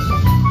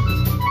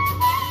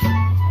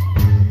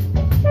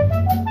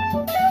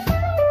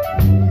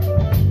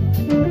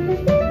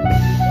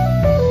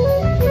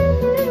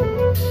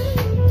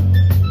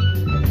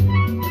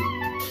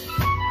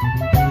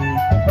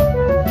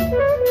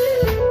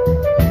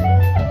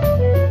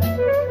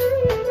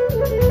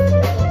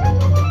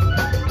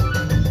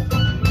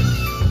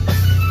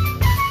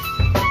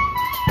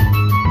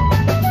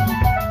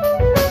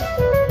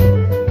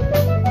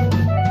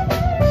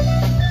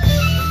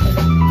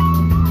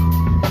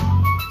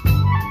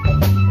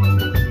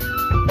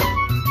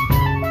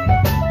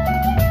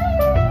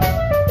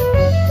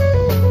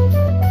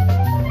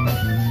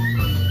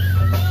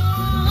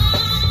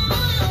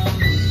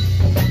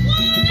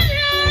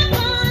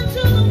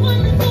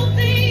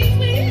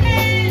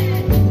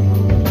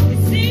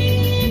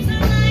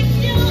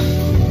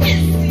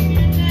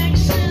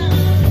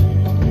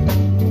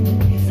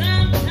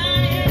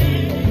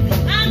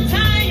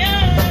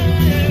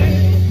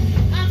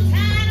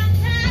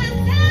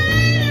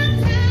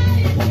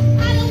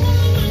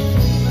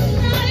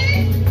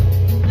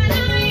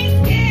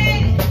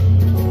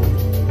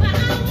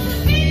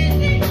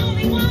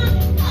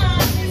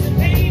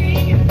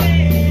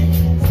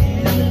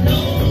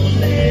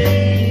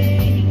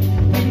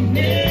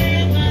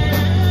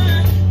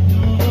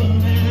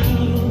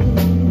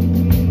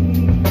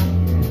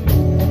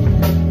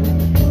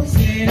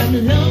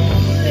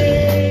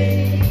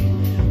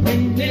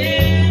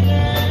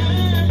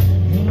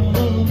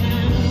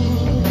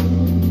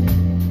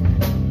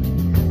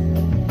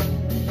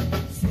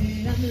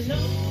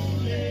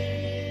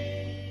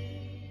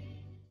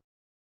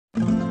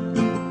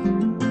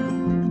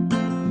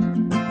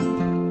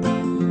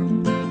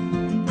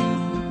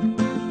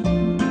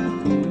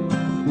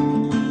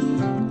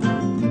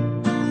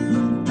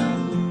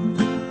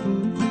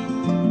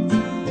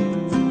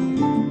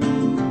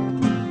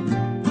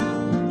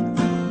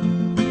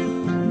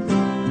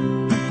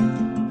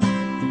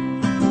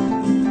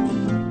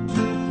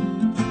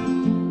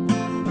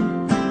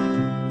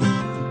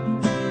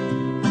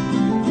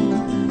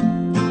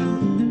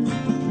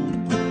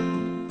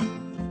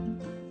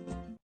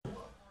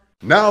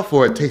 Now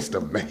for a taste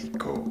of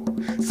Mexico.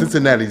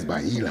 Cincinnati's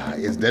Baila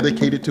is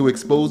dedicated to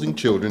exposing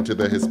children to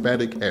their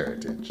Hispanic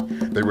heritage.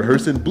 They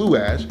rehearse in Blue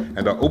Ash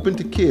and are open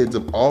to kids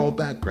of all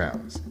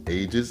backgrounds,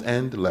 ages,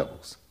 and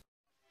levels.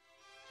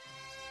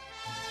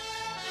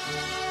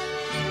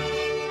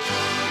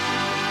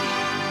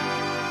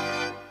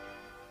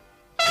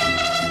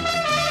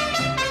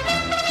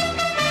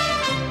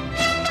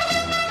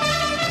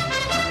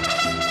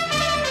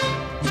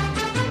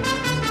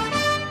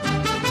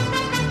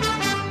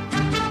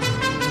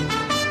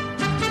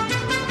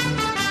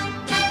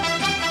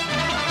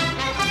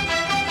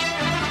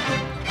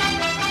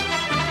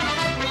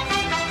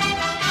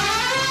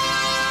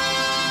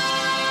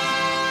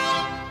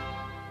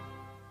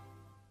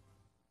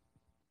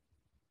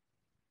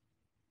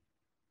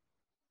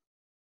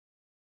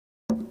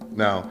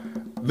 Now,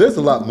 there's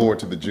a lot more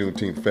to the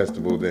Juneteenth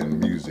festival than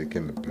music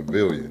in the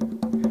pavilion.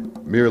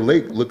 Mirror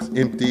Lake looks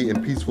empty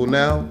and peaceful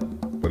now,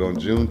 but on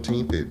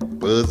Juneteenth it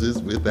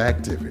buzzes with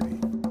activity.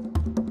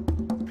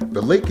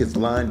 The lake is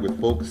lined with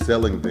folks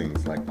selling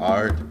things like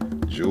art,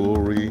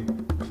 jewelry,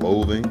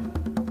 clothing.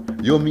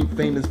 You'll meet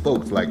famous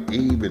folks like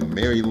Abe and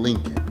Mary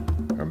Lincoln,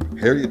 or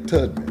Harriet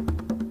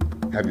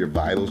Tubman. Have your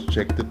vitals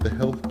checked at the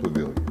health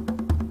pavilion.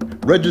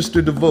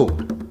 Register to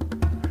vote.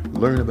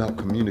 Learn about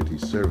community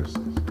services.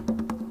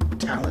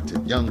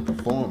 Talented young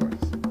performers.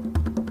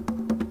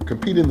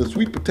 Compete in the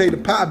sweet potato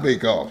pie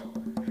bake-off.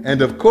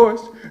 And of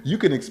course, you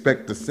can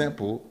expect to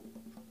sample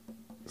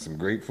some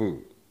great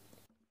food.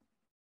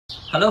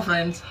 Hello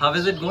friends, how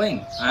is it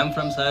going? I am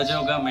from Sahaja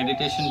Yoga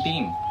meditation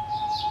team.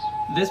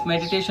 This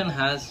meditation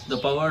has the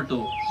power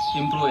to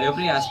improve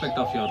every aspect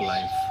of your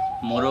life.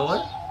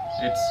 Moreover,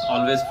 it's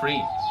always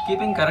free.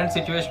 Keeping current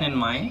situation in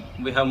mind,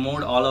 we have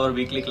moved all our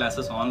weekly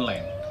classes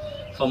online.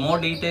 For more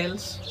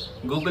details,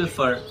 Google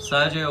for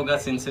Sahaja Yoga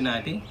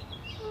Cincinnati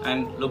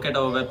and look at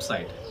our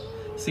website.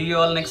 See you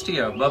all next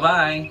year.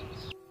 Bye-bye.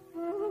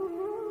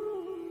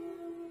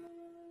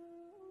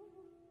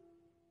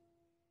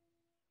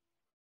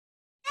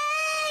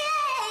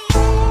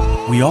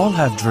 We all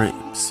have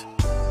dreams,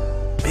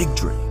 big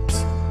dreams,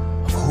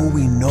 of who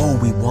we know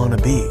we want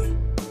to be,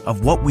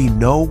 of what we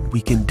know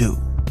we can do.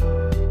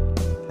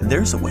 And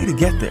there's a way to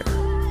get there.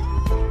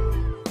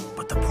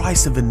 But the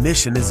price of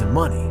admission isn't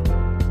money.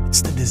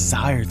 It's the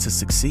desire to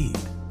succeed.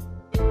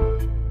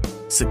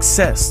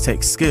 Success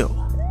takes skill.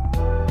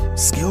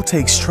 Skill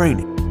takes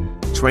training.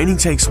 Training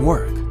takes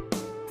work.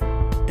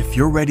 If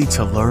you're ready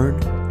to learn,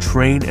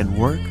 train, and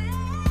work,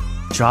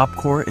 Job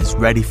Corps is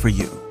ready for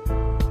you.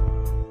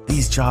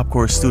 These Job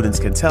Corps students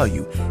can tell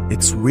you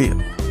it's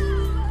real.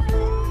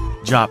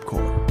 Job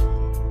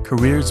Corps.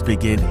 Careers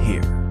begin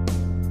here.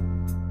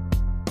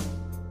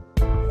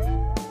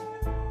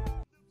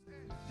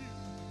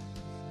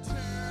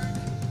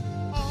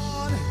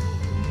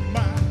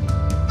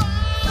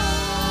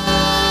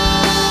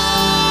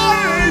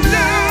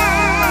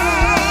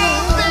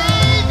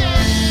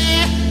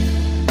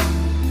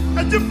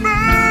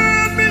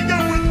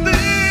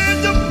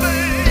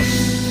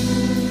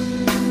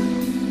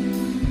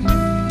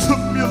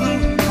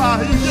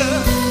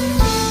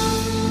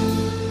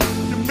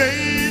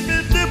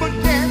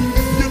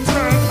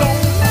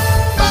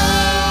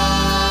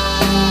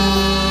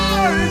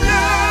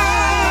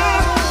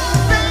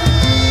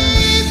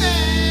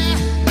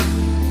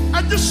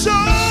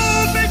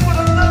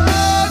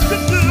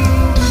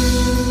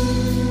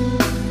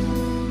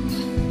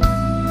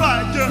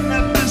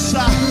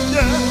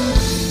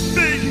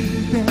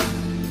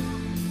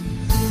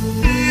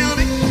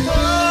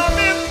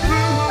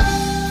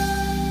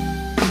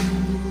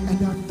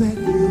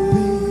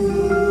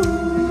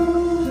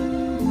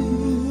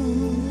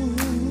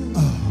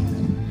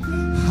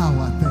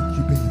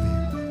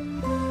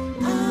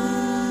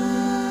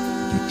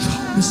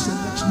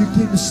 you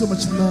gave me so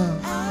much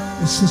love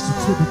and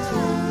sensitivity.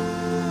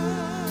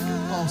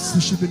 Oh,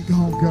 since you've been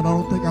gone, girl, I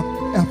don't think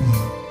I've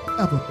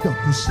ever felt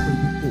this way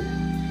before.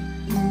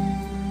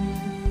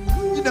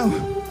 You know,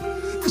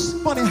 it's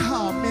funny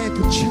how a man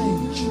can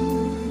change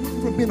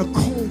from being a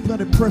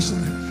cold-blooded person,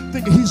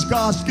 thinking he's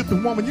God's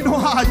gifted woman. You know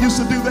how I used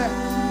to do that?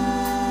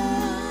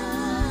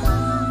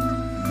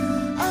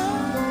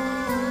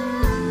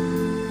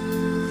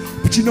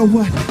 But you know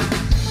what?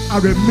 I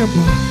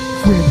remember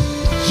when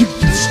you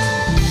used to.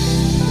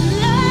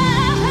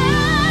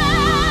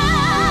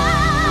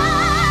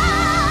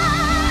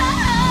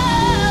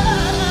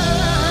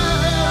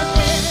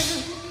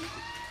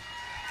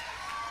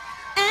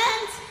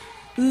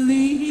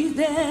 Leave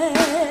them.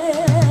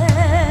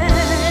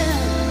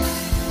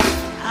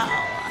 Oh,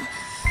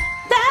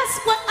 that's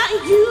what I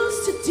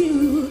used to do.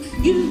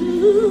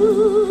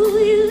 Use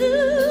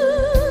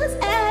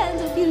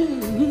and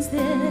abuse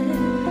them.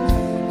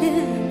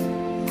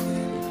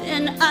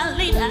 And I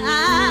laid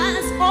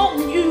eyes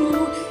on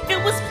you. It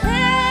was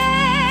pain,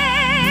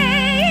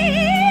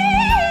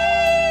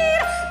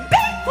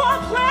 big for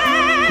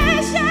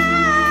pleasure.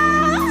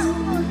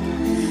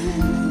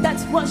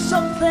 That's what so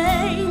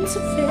plain to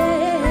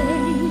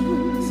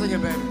fame. Sing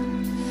it, baby.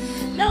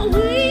 Now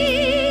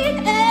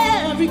read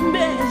every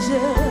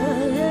measure.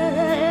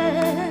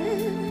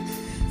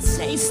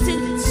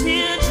 Tasted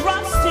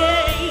teardrop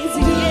stains,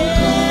 yeah.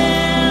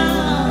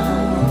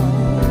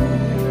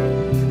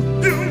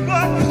 You were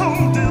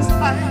cold as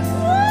ice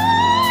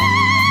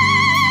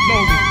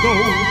long ago,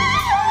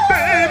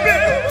 baby,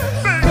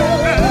 baby.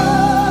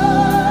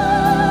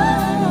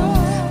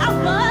 I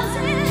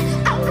wasn't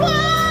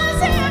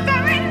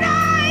very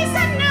nice, I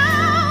know.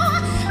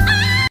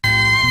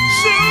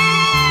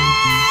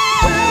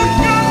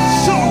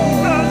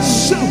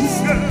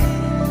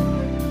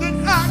 Then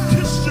I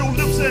kissed your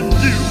lips and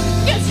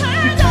you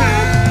turned on,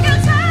 you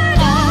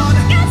turned on,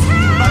 you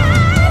turned on.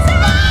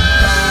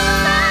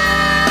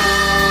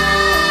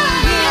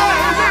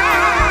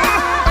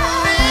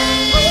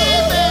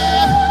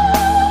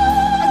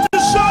 to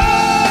show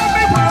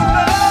me what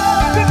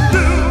love can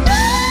do.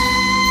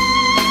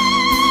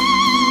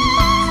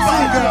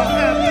 My girl,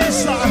 and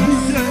inside who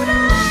can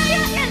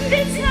And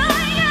it's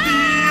higher.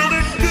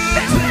 feeling good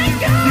It's to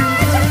like you. God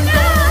to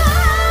know.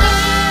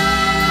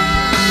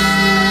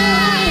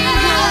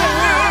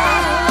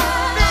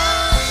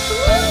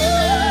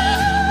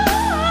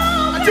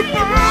 You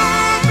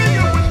burn me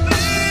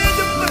within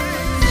your flame.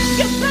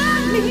 You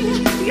burn me,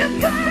 you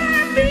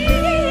burn me.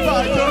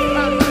 My girl,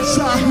 and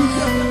inside who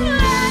can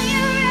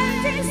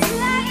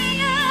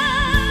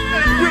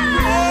and we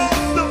all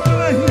the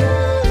blame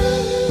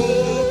for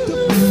the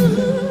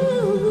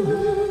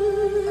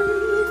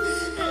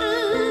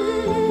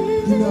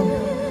You know,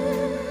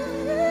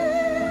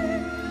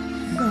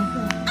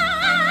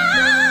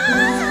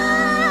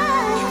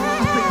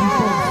 I think we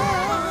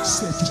both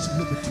said just a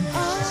little bit too much.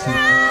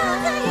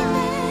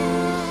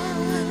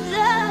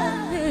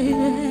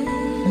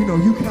 You know,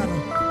 you kind of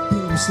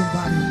being with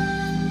somebody,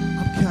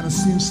 I'm kind of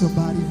seeing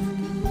somebody.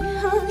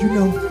 You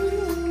know,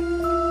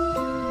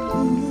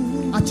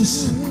 I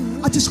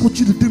just want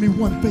you to do me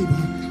one favor.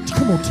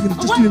 Come on, Tina,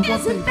 just do me one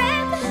favor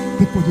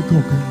before you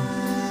go, girl.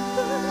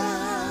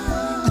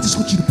 I just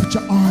want you to put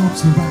your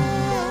arms around me,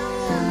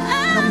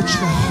 and I want you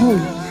to hold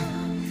me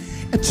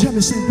and tell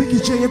me, say, Vicky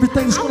J,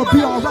 everything's gonna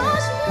be all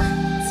right.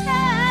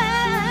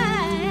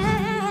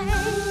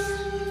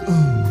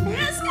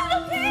 It's gonna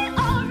be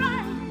all right.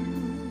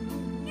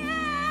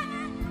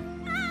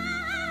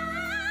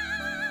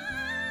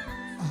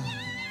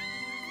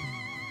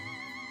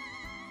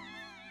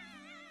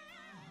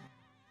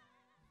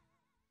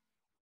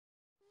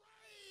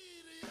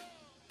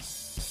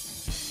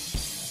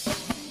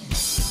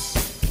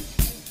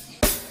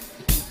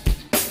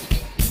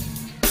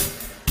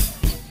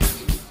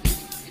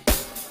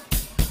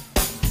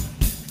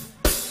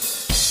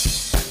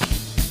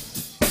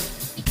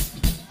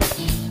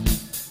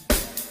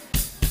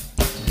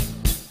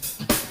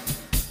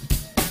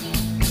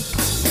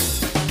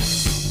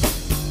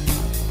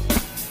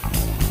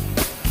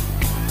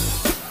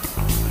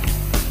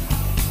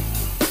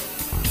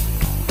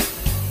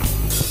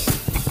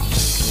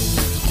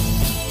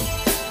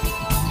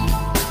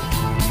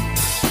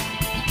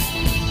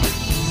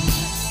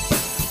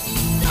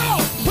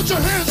 Put your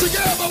hands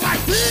together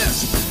like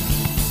this.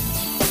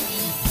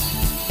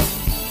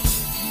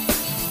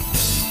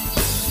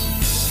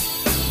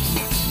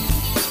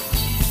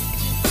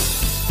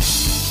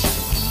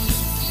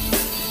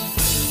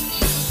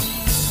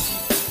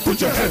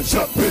 Put your hands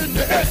up in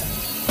the air.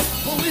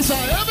 Police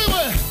are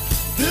everywhere.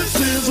 This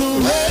is a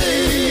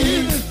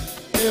rain.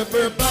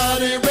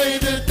 Everybody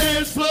raid the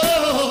dance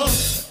floor.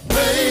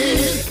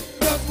 Rain.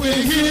 We're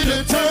here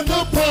to turn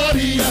the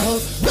party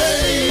out.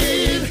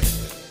 Rain.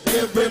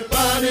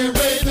 Everybody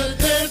raid the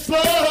dance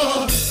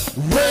floor.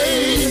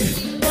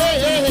 Rain.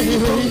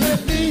 Hey,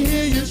 let me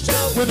hear you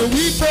shout. When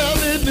we fell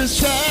in the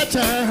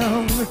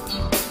Chi-Town,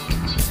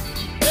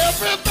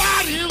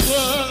 everybody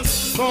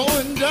was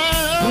going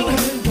down.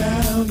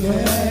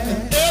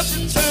 Yeah.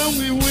 Every time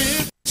we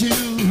went to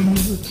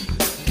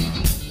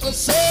a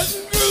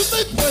certain group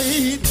they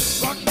played.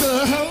 Rock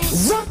the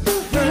house,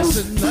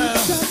 dancing now.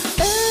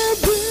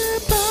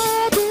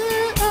 Everybody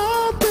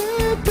out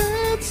there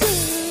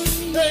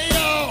dancing. Hey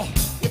y'all,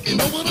 if you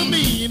know what I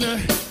mean.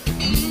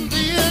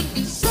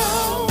 The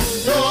sound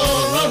your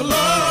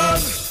alarm.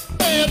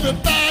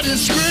 Everybody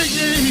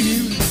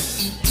scream.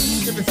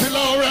 If you feel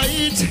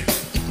alright,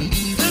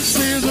 this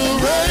is a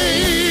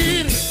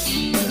raid.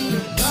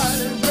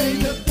 Everybody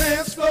raid the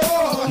dance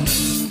floor.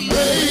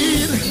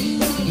 Raid,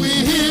 we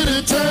here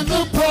to turn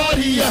the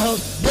party out.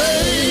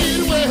 Raid,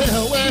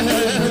 well.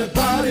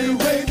 Everybody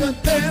raid the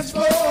dance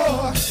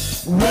floor.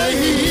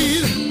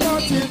 Raid,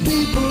 party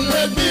people,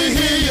 let me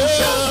hear you.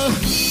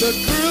 The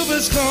groove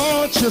is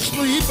caught you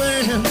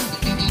sleeping.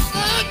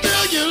 That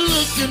girl you're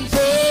looking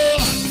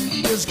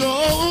for is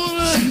gone.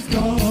 She's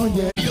gone,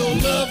 yeah. Your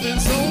love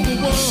is on the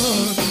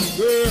one,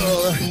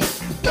 girl.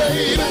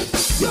 Baby,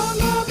 your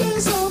love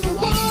is on the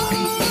one.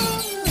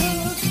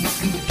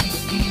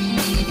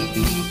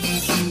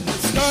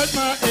 Start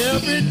my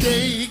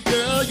everyday,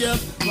 girl, you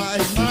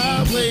light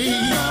my way,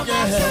 yeah.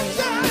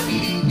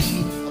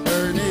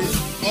 Burn it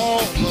all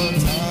the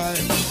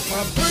time.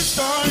 My first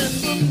star in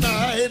the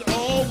night,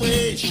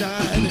 always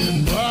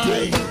shining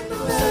bright.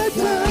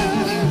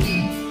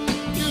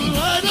 You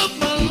light up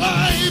my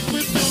life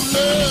with your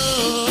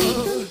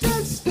love.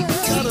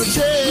 Gotta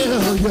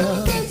tell ya,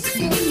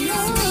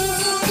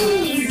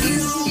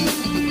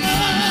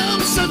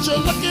 I'm such a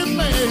lucky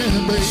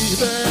man, baby.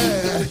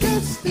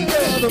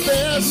 You're the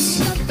best.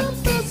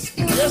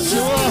 Yes,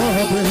 you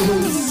are,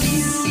 baby.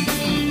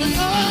 And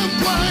I'm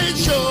quite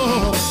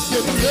sure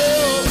you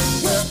know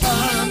where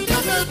I'm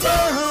coming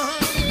from.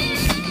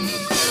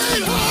 It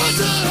ain't hard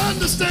to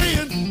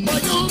understand why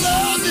your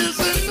love is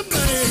in the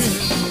man.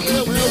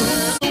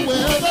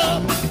 Well,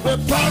 where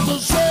Pastor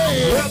say,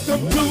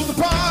 welcome to the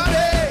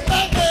party.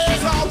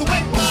 It's all the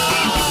way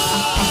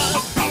live.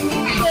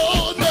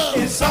 Oh, no.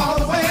 It's all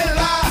the way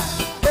live.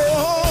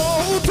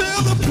 Oh,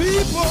 tell the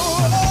people.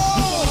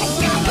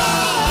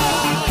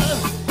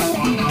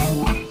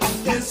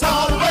 It's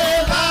all the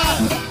way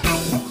live.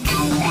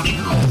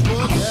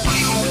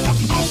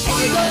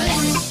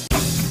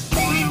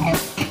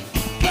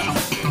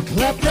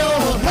 Clap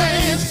your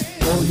hands.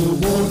 All you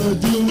wanna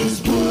do is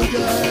boogie.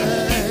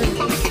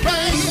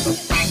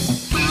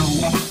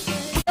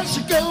 There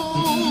she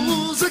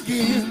goes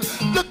again,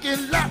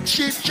 looking like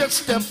she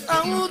just stepped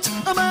out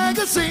a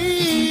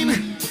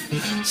magazine.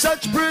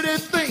 Such pretty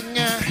thing.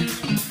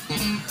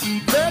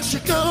 There she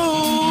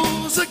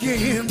goes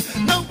again,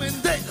 knowing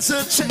there's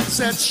a chance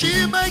that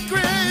she might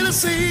create a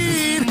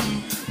scene.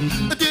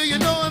 Do you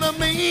know what I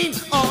mean?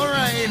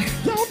 Alright.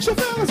 Don't you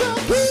fellas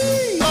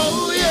agree?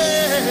 Oh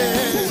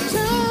yeah.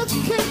 Sometimes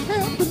you can't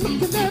help but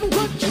looking at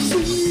what you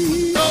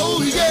see.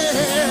 Oh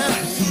yeah.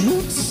 It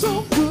looks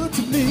so good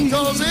to me.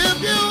 Cause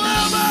if you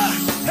ever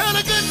had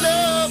a good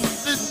love,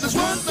 there's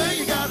one thing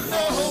you gotta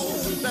know,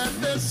 that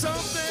there's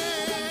something.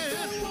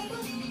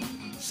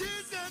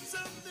 She's got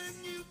something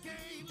you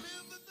can't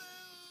live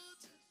without.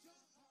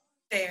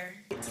 There.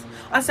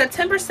 On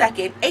September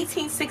 2nd,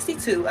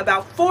 1862,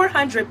 about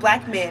 400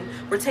 black men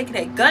were taken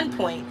at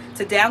gunpoint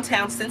to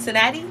downtown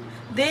Cincinnati,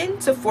 then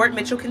to Fort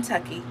Mitchell,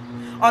 Kentucky.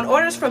 On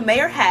orders from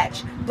Mayor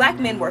Hatch, black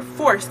men were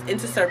forced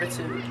into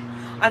servitude.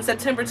 On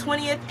September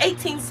 20th,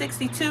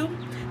 1862,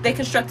 they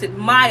constructed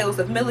miles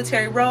of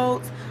military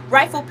roads,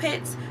 rifle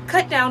pits,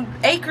 cut down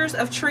acres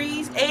of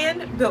trees,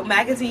 and built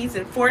magazines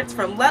and forts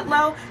from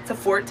Ludlow to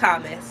Fort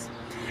Thomas.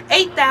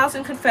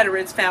 8,000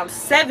 Confederates found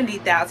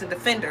 70,000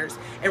 defenders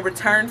and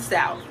returned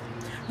south.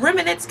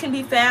 Remnants can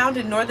be found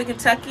in northern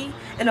Kentucky,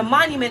 and a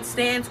monument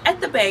stands at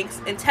the banks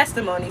in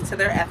testimony to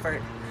their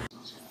effort.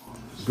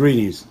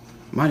 Greetings.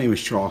 My name is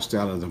Charles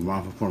Steller of the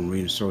Martha Point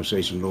Marine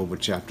Association, Louisville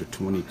Chapter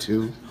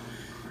 22.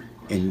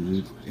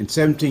 In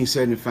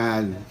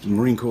 1775, the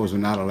Marine Corps were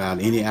not allowed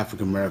any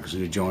African Americans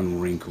to join the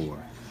Marine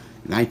Corps.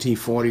 In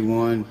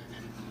 1941,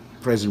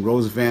 President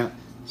Roosevelt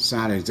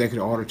signed an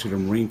executive order to the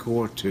Marine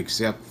Corps to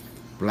accept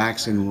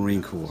blacks in the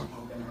Marine Corps.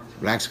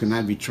 Blacks could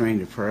not be trained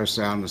at Paris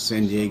Island or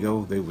San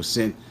Diego. They were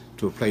sent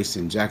to a place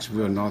in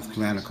Jacksonville, North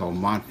Carolina called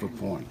Montford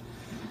Point.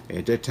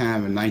 At that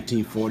time, in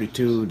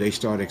 1942, they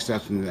started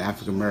accepting the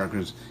African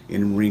Americans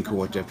in the Marine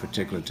Corps at that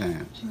particular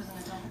time.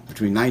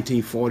 Between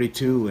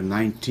 1942 and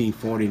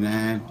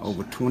 1949,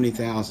 over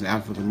 20,000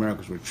 African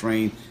Americans were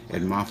trained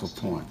at Montford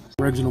Point.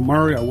 Reginald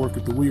Murray, I work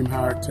at the William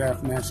Howard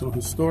Taft National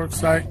Historic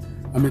Site.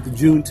 I'm at the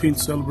Juneteenth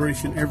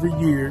celebration every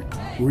year,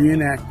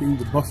 reenacting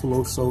the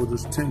Buffalo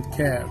Soldiers' 10th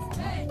calf.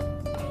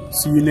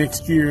 See you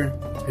next year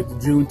at the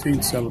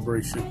Juneteenth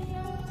celebration.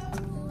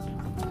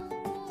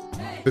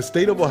 The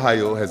state of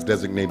Ohio has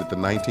designated the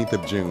 19th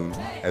of June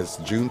as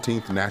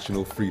Juneteenth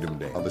National Freedom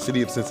Day. The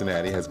city of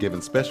Cincinnati has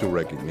given special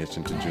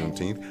recognition to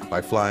Juneteenth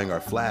by flying our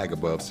flag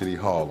above City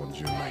Hall on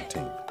June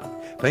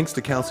 19th. Thanks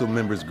to council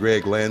members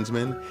Greg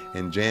Landsman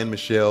and Jan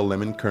Michelle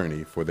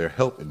Lemon-Kearney for their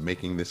help in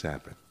making this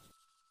happen.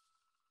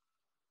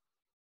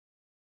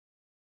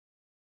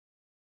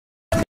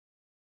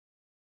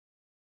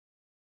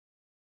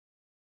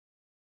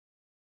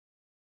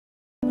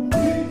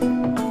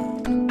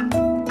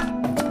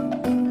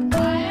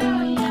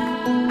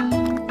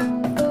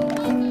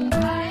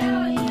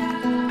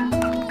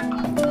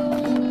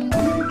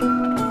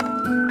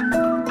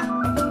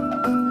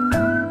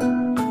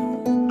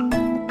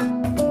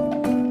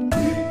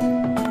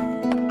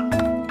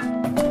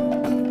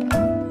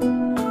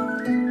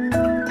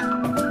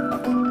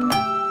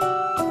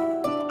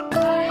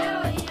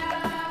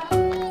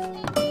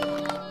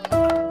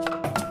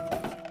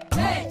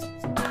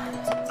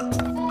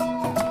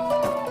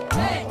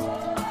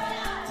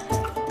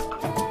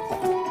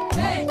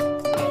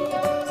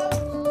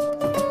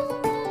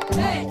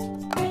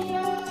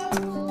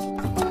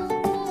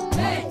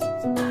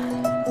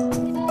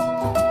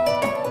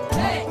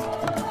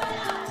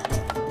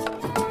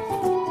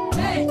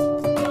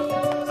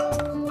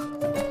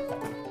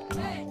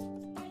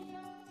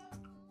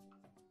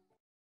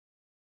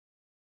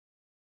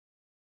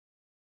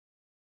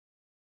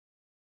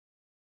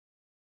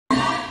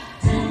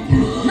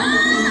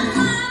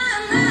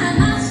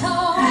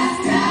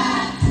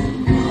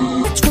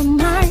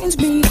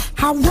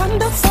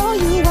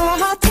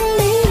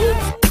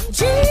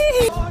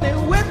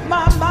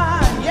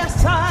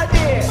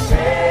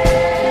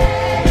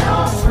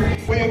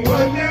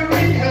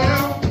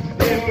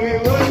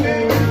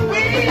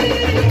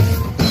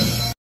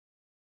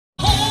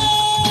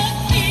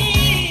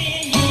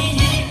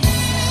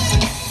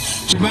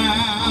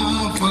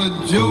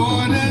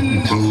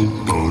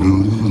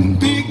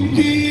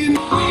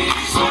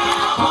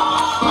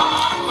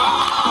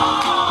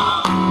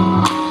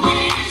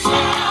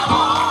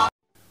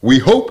 We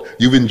hope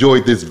you've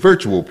enjoyed this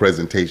virtual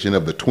presentation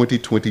of the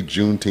 2020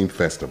 Juneteenth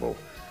Festival.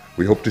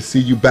 We hope to see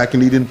you back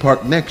in Eden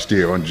Park next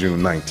year on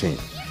June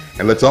 19th.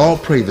 And let's all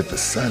pray that the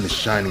sun is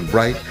shining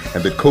bright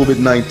and that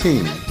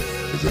COVID-19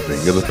 is a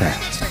thing of the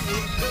past.